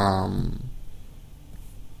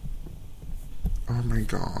 Oh my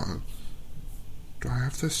god. Do I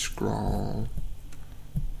have to scroll?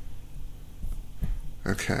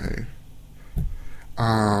 Okay.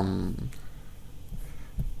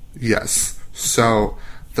 Yes. So,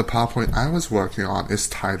 the PowerPoint I was working on is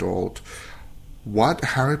titled, What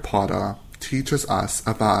Harry Potter Teaches Us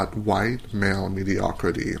About White Male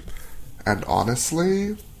Mediocrity. And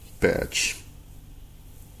honestly, bitch.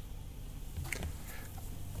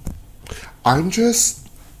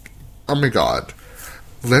 Oh my god.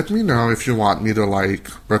 Let me know if you want me to, like,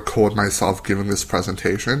 record myself giving this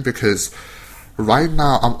presentation, because right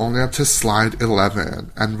now I'm only up to slide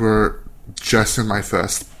 11, and we're just in my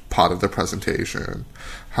first part of the presentation.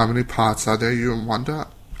 How many parts are there, you wonder?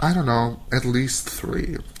 I don't know, at least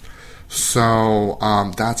 3. So,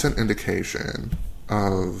 that's an indication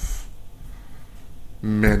of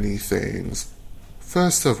many things.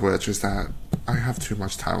 First of which is that I have too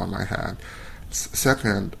much time on my hands.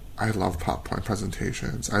 Second, I love PowerPoint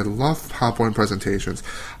presentations. I love PowerPoint presentations.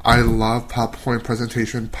 I love PowerPoint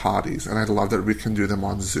presentation parties, and I love that we can do them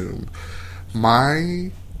on Zoom.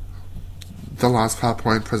 The last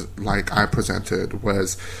PowerPoint I presented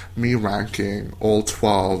was me ranking all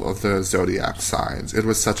 12 of the zodiac signs. It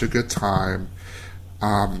was such a good time.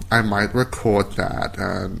 I might record that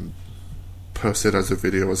and post it as a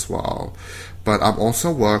video as well. But I'm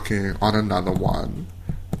also working on another one.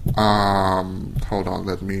 Hold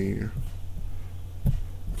on,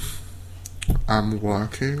 I'm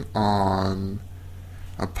working on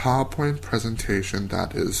a PowerPoint presentation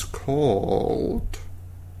that is called...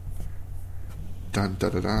 Dun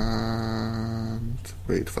dun dun dun.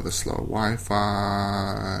 Wait for the slow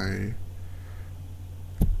Wi-Fi.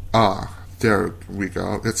 There we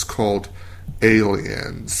go. It's called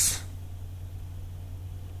Aliens,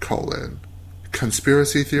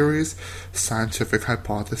 Conspiracy Theories, Scientific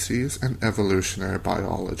Hypotheses, and Evolutionary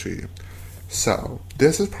Biology. So,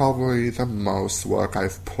 this is probably the most work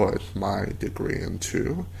I've put my degree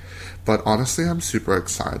into. But honestly, I'm super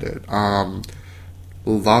excited.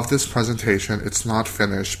 Love this presentation. It's not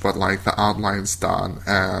finished, but like the outline's done,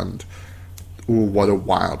 and ooh, what a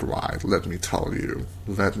wild ride, let me tell you.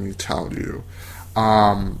 But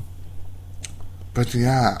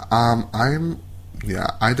yeah,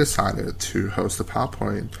 I decided to host a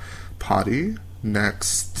PowerPoint party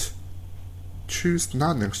the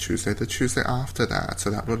Tuesday after that. So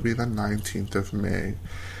that would be the 19th of May.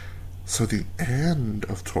 So the end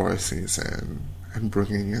of Taurus season and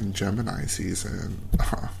bringing in Gemini season.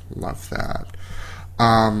 Love that.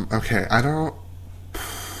 Okay,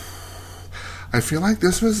 I feel like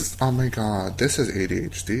this was, oh my god, this is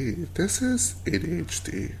ADHD.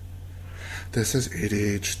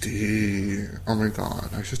 Oh my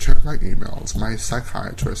god, I should check my emails. My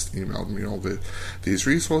psychiatrist emailed me all these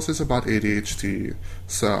resources about ADHD.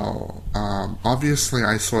 So, obviously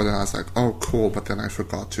I saw that, I was like, oh cool, but then I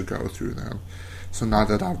forgot to go through them. So now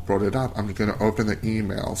that I've brought it up, I'm going to open the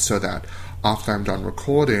email so that after I'm done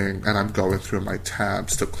recording and I'm going through my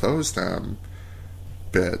tabs to close them,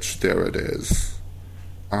 bitch, there it is.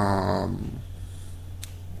 Wow.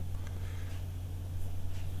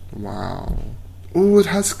 Ooh, it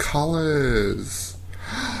has colors.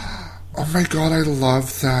 Oh my god, I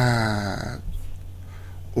love that.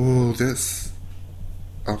 Ooh,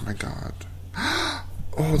 oh my god.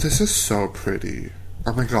 Oh, this is so pretty.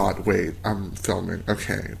 Oh my god, wait, I'm filming.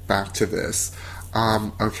 Okay, back to this.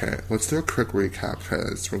 Okay, let's do a quick recap,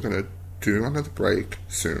 because we're gonna do another break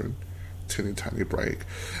soon. Tiny break.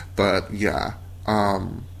 But yeah,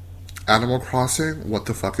 Animal Crossing, what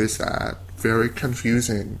the fuck is that? Very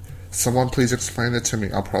confusing. Someone please explain it to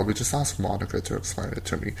me. I'll probably just ask Monica to explain it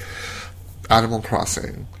to me. Animal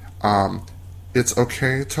Crossing. It's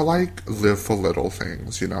okay to, like, live for little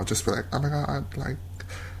things, you know? Just be like, oh my god, like,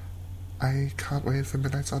 I can't wait for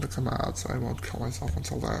Midnight Sun to come out, so I won't kill myself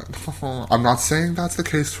until then. I'm not saying that's the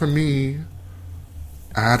case for me.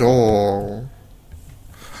 At all.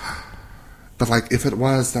 But, like, if it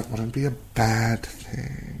was, that wouldn't be a bad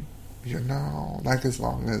thing. You know? Like, as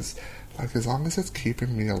long as it's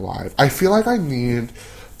keeping me alive. I feel like I need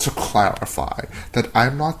to clarify that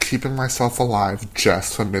I'm not keeping myself alive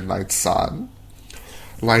just for Midnight Sun.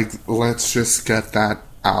 Like, let's just get that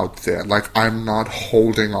out there. Like, I'm not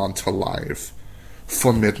holding on to life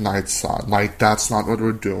for Midnight Sun. Like, that's not what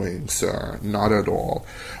we're doing, sir. Not at all.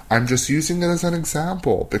 I'm just using it as an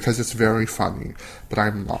example because it's very funny. But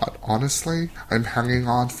I'm not. Honestly, I'm hanging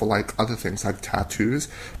on for, like, other things like tattoos,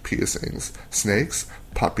 piercings, snakes,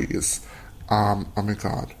 puppies. Oh my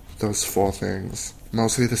god, those 4 things.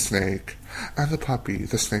 Mostly the snake and the puppy.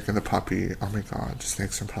 The snake and the puppy. Oh my god,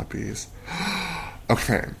 snakes and puppies.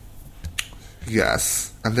 Okay.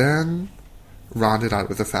 Yes. And then rounded out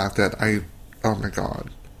with the fact that oh my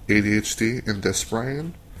god, ADHD in this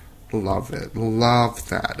brain. Love it. Love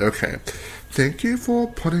that. Okay. Thank you for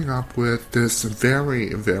putting up with this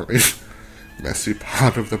very, very, messy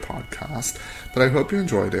part of the podcast. But I hope you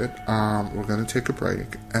enjoyed it. We're going to take a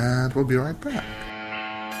break, and we'll be right back.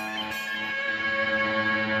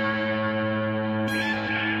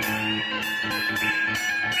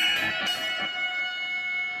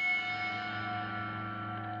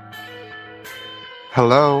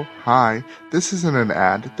 Hello, hi, this isn't an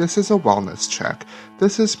ad, this is a wellness check.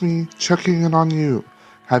 This is me checking in on you.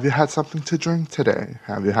 Have you had something to drink today?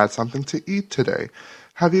 Have you had something to eat today?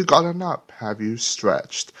 Have you gotten up? Have you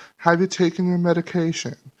stretched? Have you taken your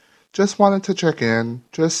medication? Just wanted to check in.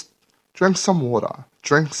 Just drink some water.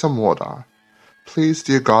 Drink some water. Please,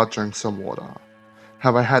 dear God, drink some water.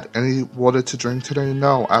 Have I had any water to drink today?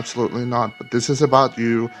 No, absolutely not. But this is about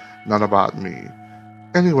you, not about me.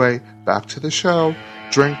 Anyway, back to the show.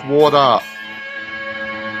 Drink water.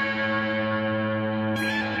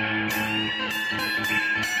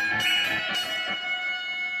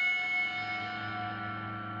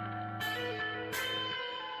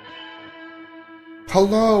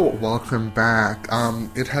 Hello, welcome back.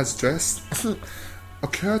 It has just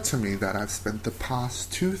occurred to me that I've spent the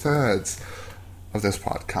past 2/3 of this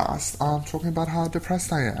podcast talking about how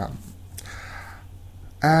depressed I am.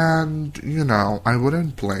 And, I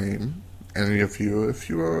wouldn't blame any of you if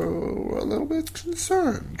you were a little bit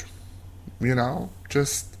concerned.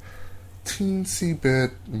 Just teensy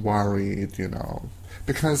bit worried,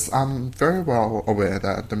 because I'm very well aware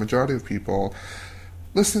that the majority of people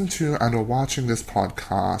listen to and are watching this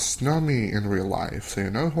podcast know me in real life, so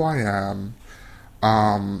you know who I am,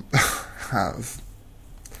 have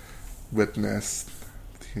witnessed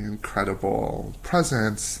the incredible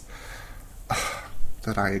presence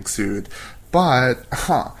that I exude. But,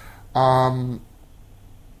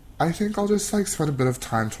 I think I'll just spend a bit of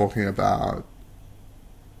time talking about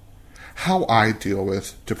how I deal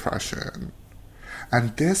with depression.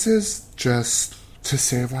 And this is just to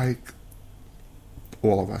save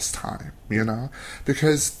all of us time,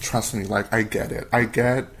 because trust me, I get it. I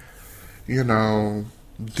get, the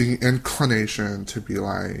inclination to be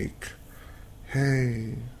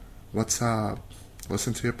hey, what's up?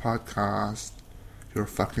 Listen to your podcast. You're a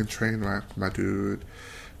fucking train wreck, my dude.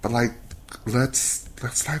 But let's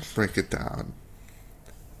break it down.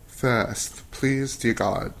 First, please, dear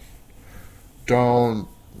God, don't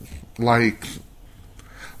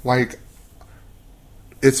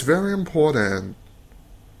it's very important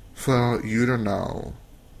for you to know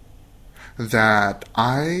that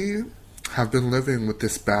I have been living with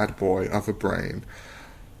this bad boy of a brain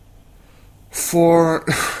for,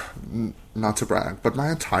 not to brag, but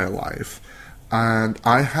my entire life. And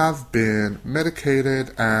I have been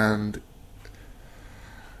medicated and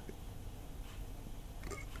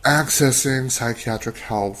accessing psychiatric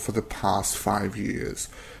help for the past 5 years.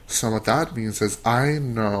 So what that means is I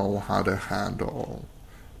know how to handle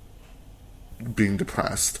being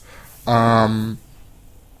depressed. I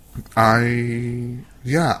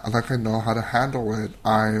know how to handle it.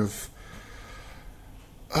 I've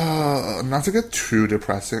not to get too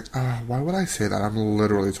depressing. Why would I say that? I'm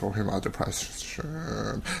literally talking about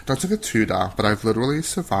depression. Not to get too dark, but I've literally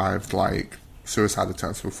survived suicide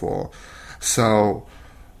attempts before. So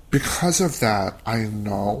because of that, I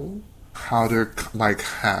know how to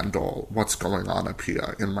handle what's going on up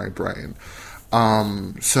here in my brain.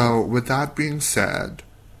 So with that being said,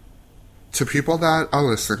 to people that are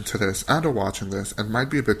listening to this and are watching this and might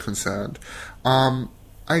be a bit concerned,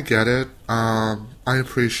 I get it. I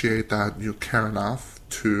appreciate that you care enough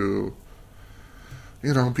to,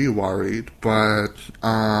 be worried, but,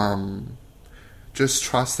 just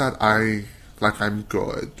trust that I'm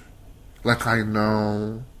good. I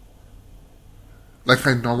know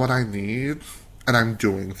what I need, and I'm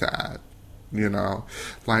doing that,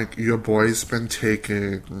 your boy's been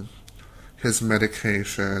taking his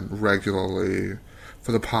medication regularly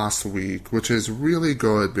for the past week, which is really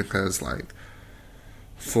good because,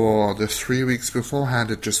 for the 3 weeks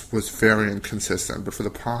beforehand, it just was very inconsistent. But for the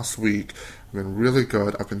past week, I've been really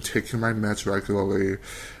good. I've been taking my meds regularly.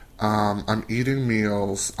 I'm eating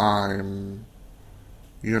meals. I'm,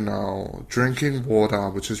 drinking water,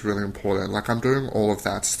 which is really important. I'm doing all of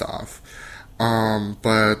that stuff.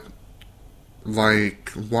 But,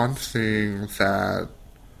 one thing that,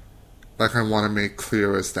 I want to make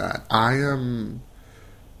clear is that I am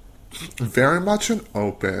very much an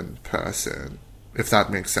open person, if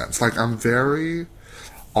that makes sense. I'm very,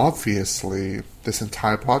 obviously, this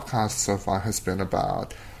entire podcast so far has been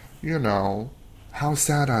about, how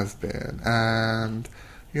sad I've been, and,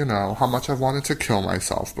 how much I've wanted to kill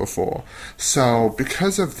myself before. So,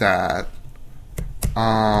 because of that,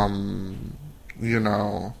 I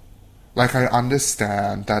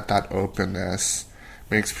understand that openness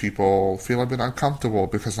makes people feel a bit uncomfortable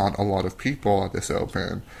because not a lot of people are this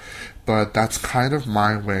open. But that's kind of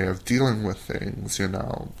my way of dealing with things, you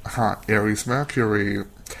know. Aries Mercury,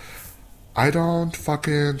 I don't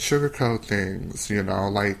fucking sugarcoat things, you know.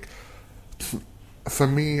 Like, for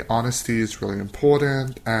me, honesty is really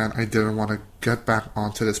important, and I didn't want to get back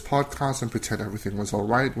onto this podcast and pretend everything was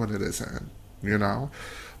alright when it isn't, you know?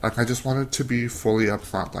 Like, I just wanted to be fully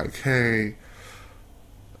upfront, like, hey,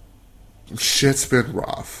 shit's been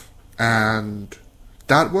rough, and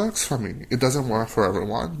that works for me. It doesn't work for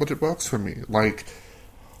everyone, but it works for me. Like,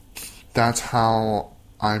 that's how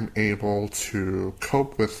I'm able to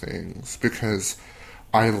cope with things, because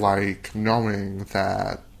I like knowing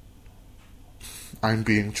that I'm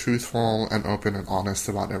being truthful and open and honest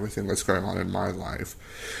about everything that's going on in my life.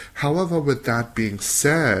 However, with that being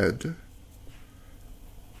said,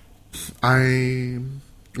 I'm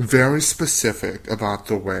very specific about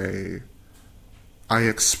the way I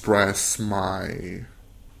express my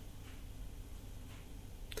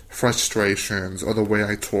frustrations or the way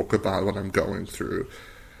I talk about what I'm going through.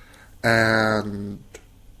 And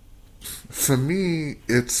for me,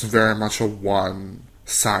 it's very much a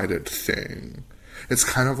one-sided thing. It's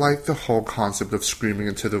kind of like the whole concept of screaming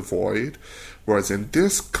into the void, whereas in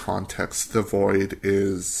this context, the void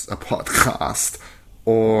is a podcast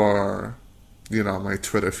or, you know, my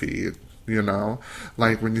Twitter feed, you know?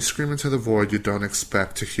 Like, when you scream into the void, you don't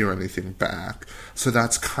expect to hear anything back. So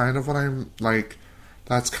that's kind of what I'm, like,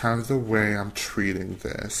 that's kind of the way I'm treating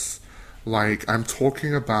this. Like, I'm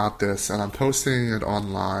talking about this and I'm posting it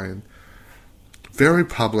online very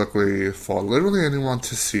publicly for literally anyone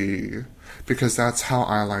to see, because that's how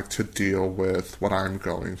I like to deal with what I'm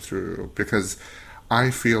going through, because I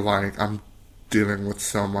feel like I'm dealing with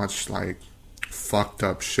so much, like, fucked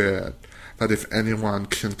up shit that if anyone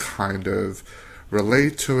can kind of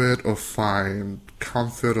relate to it or find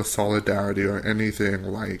comfort or solidarity or anything,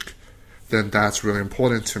 like, then that's really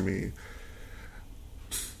important to me,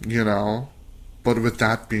 you know? But with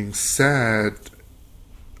that being said,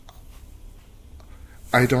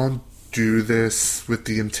 I don't do this with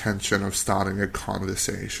the intention of starting a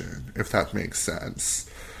conversation, if that makes sense.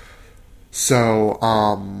 So,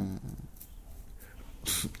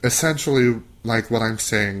 essentially, like, what I'm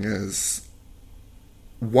saying is,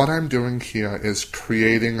 what I'm doing here is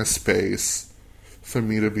creating a space for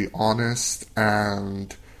me to be honest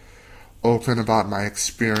and open about my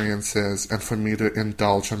experiences and for me to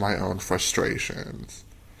indulge in my own frustrations.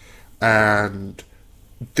 And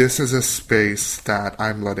this is a space that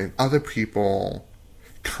I'm letting other people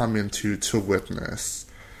come into to witness.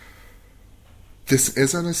 This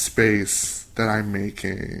isn't a space that I'm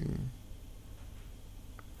making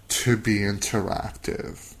to be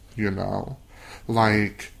interactive, you know?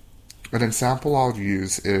 Like, an example I'll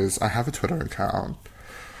use is I have a Twitter account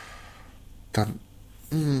that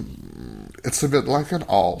it's a bit like an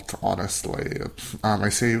alt, honestly. I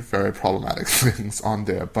say very problematic things on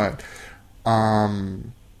there, but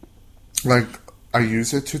like, I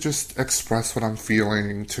use it to just express what I'm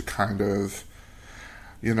feeling, to kind of,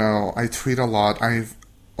 you know, I tweet a lot. I've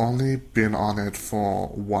only been on it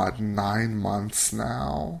for, 9 months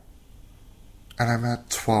now? And I'm at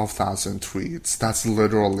 12,000 tweets. That's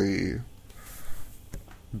literally,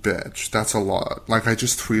 bitch, that's a lot. Like, I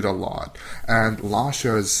just tweet a lot. And last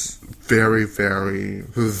year is very, very,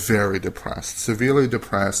 very depressed. Severely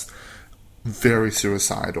depressed. Very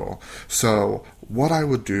suicidal. So what I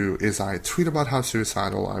would do is I tweet about how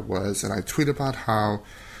suicidal I was, and I tweet about how,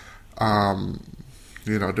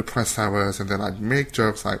 you know, depressed I was, and then I'd make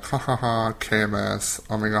jokes like, ha ha ha, KMS,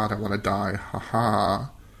 oh my god, I want to die, ha ha,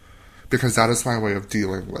 because that is my way of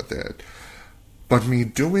dealing with it. But me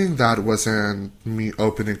doing that wasn't me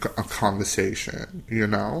opening a conversation, you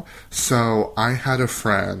know? So I had a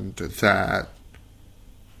friend that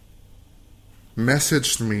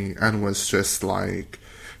messaged me and was just like,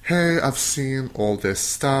 hey, I've seen all this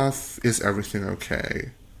stuff, is everything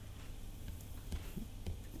okay?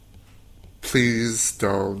 Please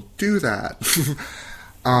don't do that.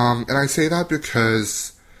 And I say that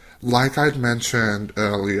because, like I'd mentioned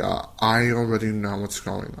earlier, I already know what's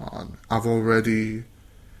going on. I've already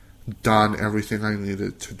done everything I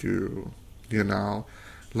needed to do, you know?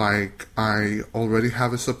 Like, I already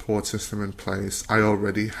have a support system in place. I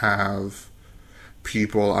already have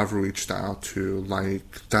people I've reached out to.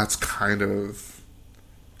 Like, that's kind of,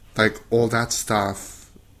 like, all that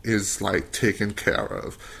stuff is, like, taken care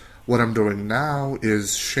of. What I'm doing now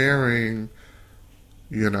is sharing,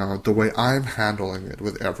 you know, the way I'm handling it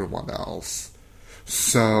with everyone else.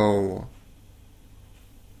 So,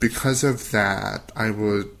 because of that, I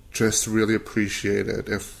would just really appreciate it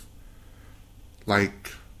if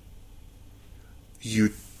like,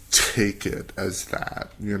 you take it as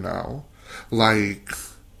that, you know? Like,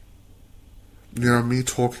 you know, me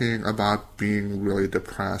talking about being really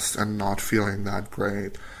depressed and not feeling that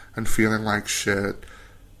great and feeling like shit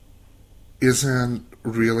isn't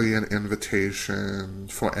really an invitation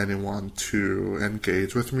for anyone to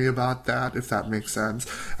engage with me about that, if that makes sense.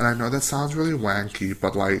 And I know that sounds really wanky,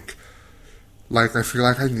 but like I feel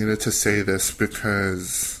like I needed to say this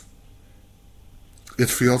because it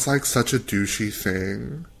feels like such a douchey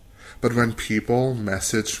thing. But when people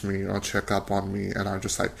message me or check up on me and I'm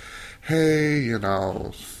just like, hey, you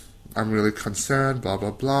know, I'm really concerned, blah, blah,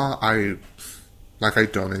 blah, I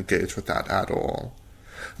don't engage with that at all.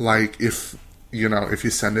 Like, if you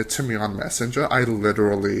send it to me on Messenger, I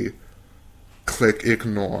literally click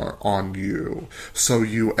ignore on you. So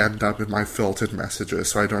you end up in my filtered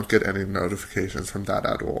messages, so I don't get any notifications from that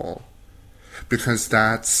at all. Because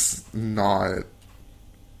that's not,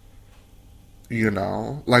 you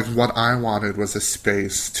know, like, what I wanted was a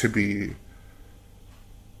space to be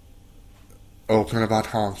open about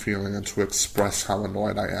how I'm feeling and to express how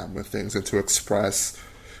annoyed I am with things and to express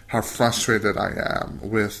how frustrated I am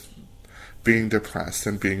with being depressed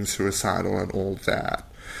and being suicidal and all that.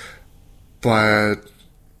 But,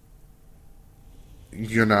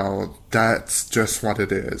 you know, that's just what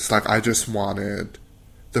it is. Like, I just wanted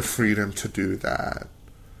the freedom to do that.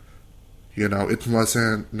 You know, it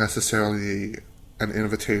wasn't necessarily an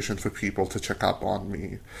invitation for people to check up on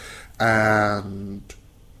me. And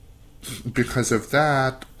because of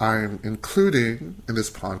that, I'm including in this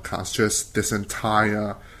podcast just this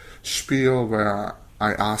entire spiel where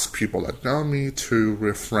I ask people that know me to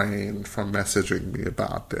refrain from messaging me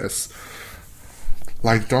about this.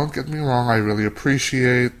 Like, don't get me wrong, I really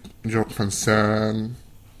appreciate your concern.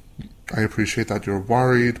 I appreciate that you're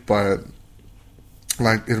worried, but,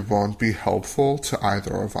 like, it won't be helpful to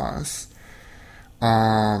either of us.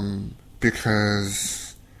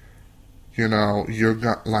 Because, you know,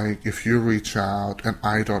 if you reach out and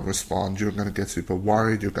I don't respond, you're gonna get super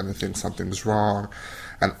worried, you're gonna think something's wrong,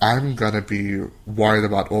 and I'm gonna be worried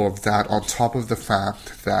about all of that on top of the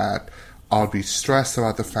fact that I'll be stressed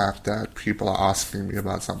about the fact that people are asking me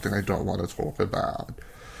about something I don't want to talk about.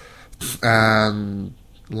 And,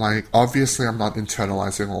 like, obviously I'm not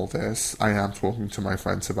internalizing all this. I am talking to my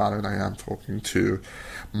friends about it. I am talking to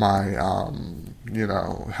my, you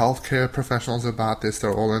know, healthcare professionals about this.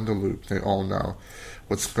 They're all in the loop. They all know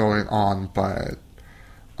what's going on. But,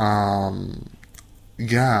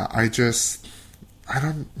 yeah, I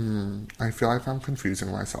feel like I'm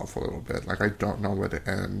confusing myself a little bit. Like, I don't know where to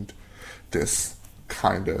end this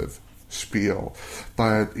kind of spiel.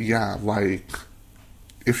 But, yeah, like,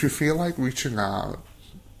 if you feel like reaching out,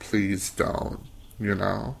 please don't, you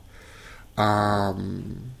know?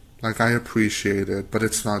 Like, I appreciate it, but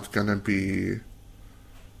it's not gonna be,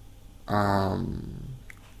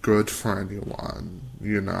 good for anyone,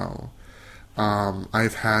 you know?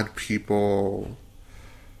 I've had people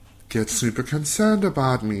get super concerned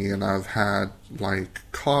about me, and I've had, like,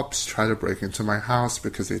 cops try to break into my house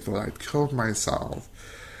because they thought I'd killed myself.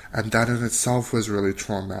 And that in itself was really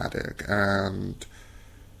traumatic, and,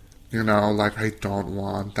 you know, like, I don't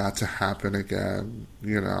want that to happen again,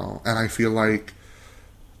 you know? And I feel like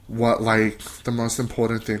the most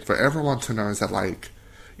important thing for everyone to know is that, like,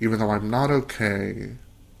 even though I'm not okay,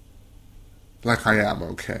 like, I am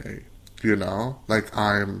okay, you know? Like,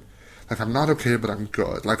 I'm not okay, but I'm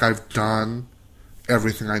good. Like, I've done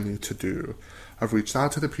everything I need to do. I've reached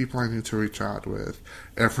out to the people I need to reach out with.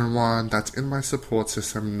 Everyone that's in my support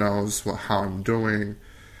system knows how I'm doing,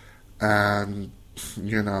 and,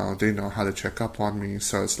 you know, they know how to check up on me.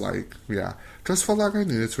 So it's like, yeah, just felt like I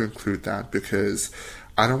needed to include that because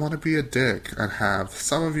I don't want to be a dick and have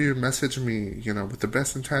some of you message me, you know, with the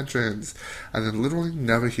best intentions and then literally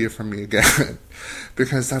never hear from me again.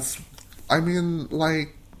 Because that's, I mean,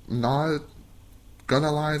 like, not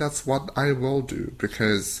gonna lie, that's what I will do,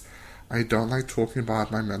 because I don't like talking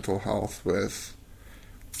about my mental health with,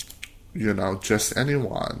 you know, just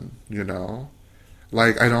anyone, you know?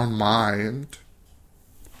 Like, I don't mind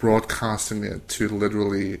broadcasting it to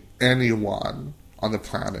literally anyone on the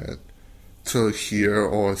planet to hear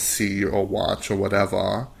or see or watch or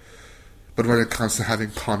whatever. But when it comes to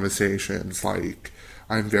having conversations, like,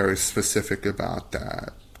 I'm very specific about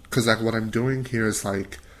that. Because, like, what I'm doing here is,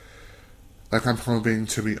 like, I'm hoping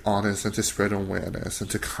to be honest and to spread awareness and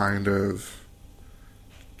to kind of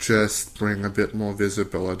just bring a bit more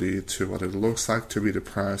visibility to what it looks like to be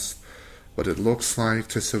depressed, what it looks like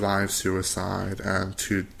to survive suicide, and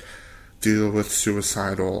to deal with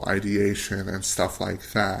suicidal ideation and stuff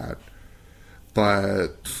like that.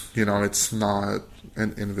 but, you know, it's not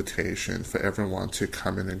an invitation for everyone to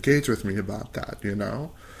come and engage with me about that, you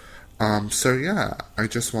know? So yeah, I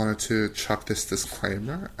just wanted to chuck this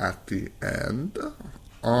disclaimer at the end.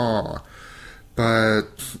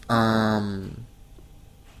 But,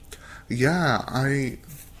 yeah,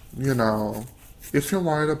 you know, if you're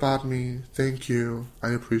worried about me, thank you. I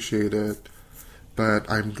appreciate it. But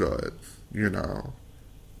I'm good, you know.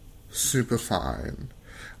 Super fine.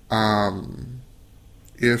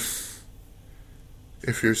 If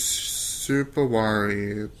you're super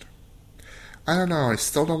worried, I don't know, I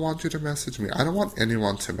still don't want you to message me. I don't want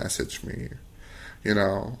anyone to message me. You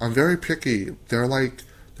know, I'm very picky. There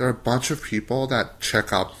are a bunch of people that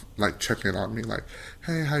check in on me, like,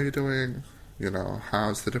 hey, how you doing? You know,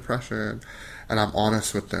 how's the depression? And I'm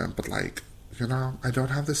honest with them, but like, you know, I don't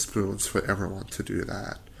have the spoons for everyone to do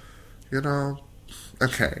that. You know?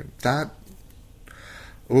 Okay, that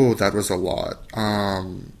was a lot.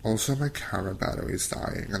 Also my camera battery is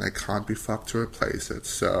dying and I can't be fucked to replace it,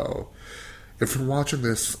 so if you're watching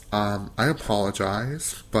this, I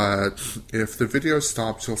apologize, but if the video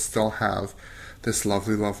stops, you'll still have this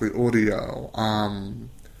lovely, lovely audio.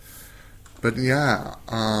 But yeah,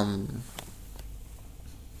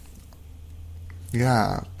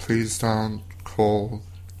 please don't call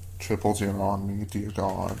 000 on me, dear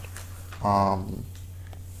God.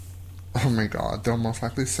 Oh my God, they'll most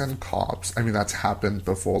likely send cops. I mean, that's happened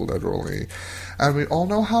before, literally. And we all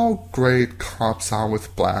know how great cops are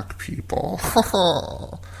with black people.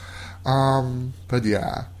 But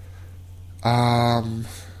yeah. Oh,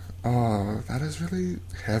 that is really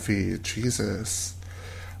heavy. Jesus.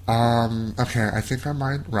 Okay, I think I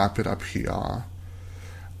might wrap it up here.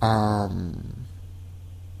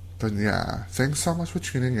 But yeah, thanks so much for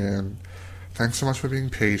tuning in. Thanks so much for being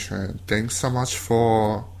patient. Thanks so much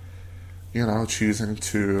for, you know, choosing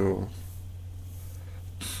to,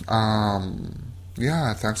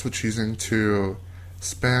 thanks for choosing to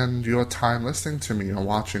spend your time listening to me or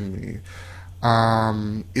watching me.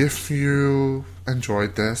 If you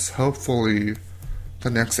enjoyed this, hopefully the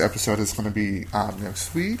next episode is going to be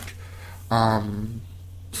next week.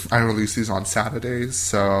 I release these on Saturdays,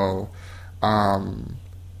 so,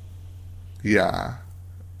 yeah.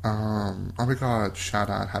 Oh my God, shout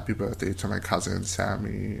out, happy birthday to my cousin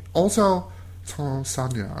Sammy. Also, to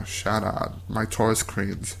Sonia, shout out, my Taurus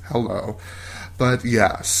queens, hello. But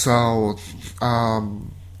yeah, so,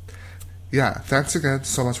 thanks again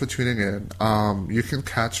so much for tuning in. You can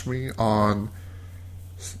catch me on,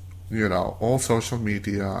 you know, all social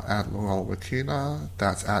media at Lungol Wekina.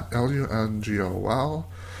 That's at LUNGOL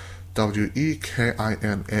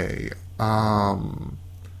WEKINA.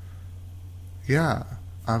 Yeah,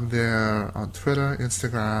 I'm there on Twitter,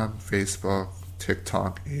 Instagram, Facebook,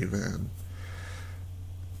 TikTok even.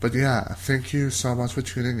 But yeah, thank you so much for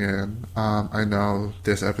tuning in. I know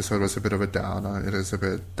this episode was a bit of a downer. It is a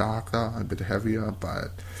bit darker, a bit heavier,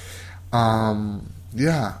 but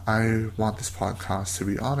yeah, I want this podcast to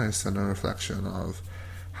be honest and a reflection of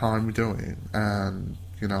how I'm doing. And,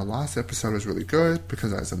 you know, last episode was really good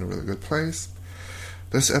because I was in a really good place.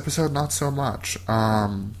 This episode, not so much.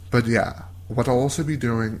 But yeah, what I'll also be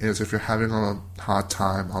doing is if you're having a hard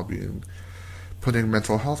time, I'll be putting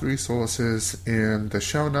mental health resources in the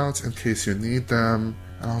show notes in case you need them.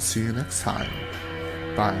 And I'll see you next time.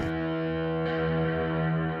 Bye.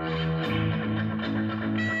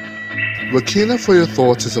 Wekina for Your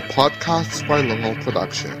Thoughts is a podcast by Lungol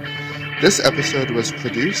Production. This episode was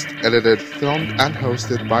produced, edited, filmed, and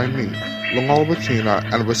hosted by me, Lungol Wekina,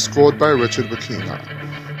 and was scored by Richard Wekina.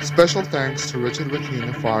 Special thanks to Richard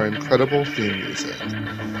Wekina for our incredible theme music.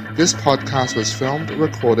 This podcast was filmed,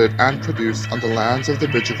 recorded, and produced on the lands of the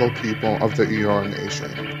Bidjigal People of the Eora Nation.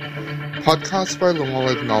 Podcast by Lungol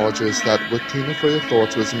acknowledges that Wekina for Your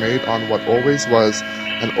Thoughts was made on what always was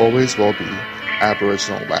and always will be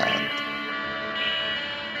Aboriginal land.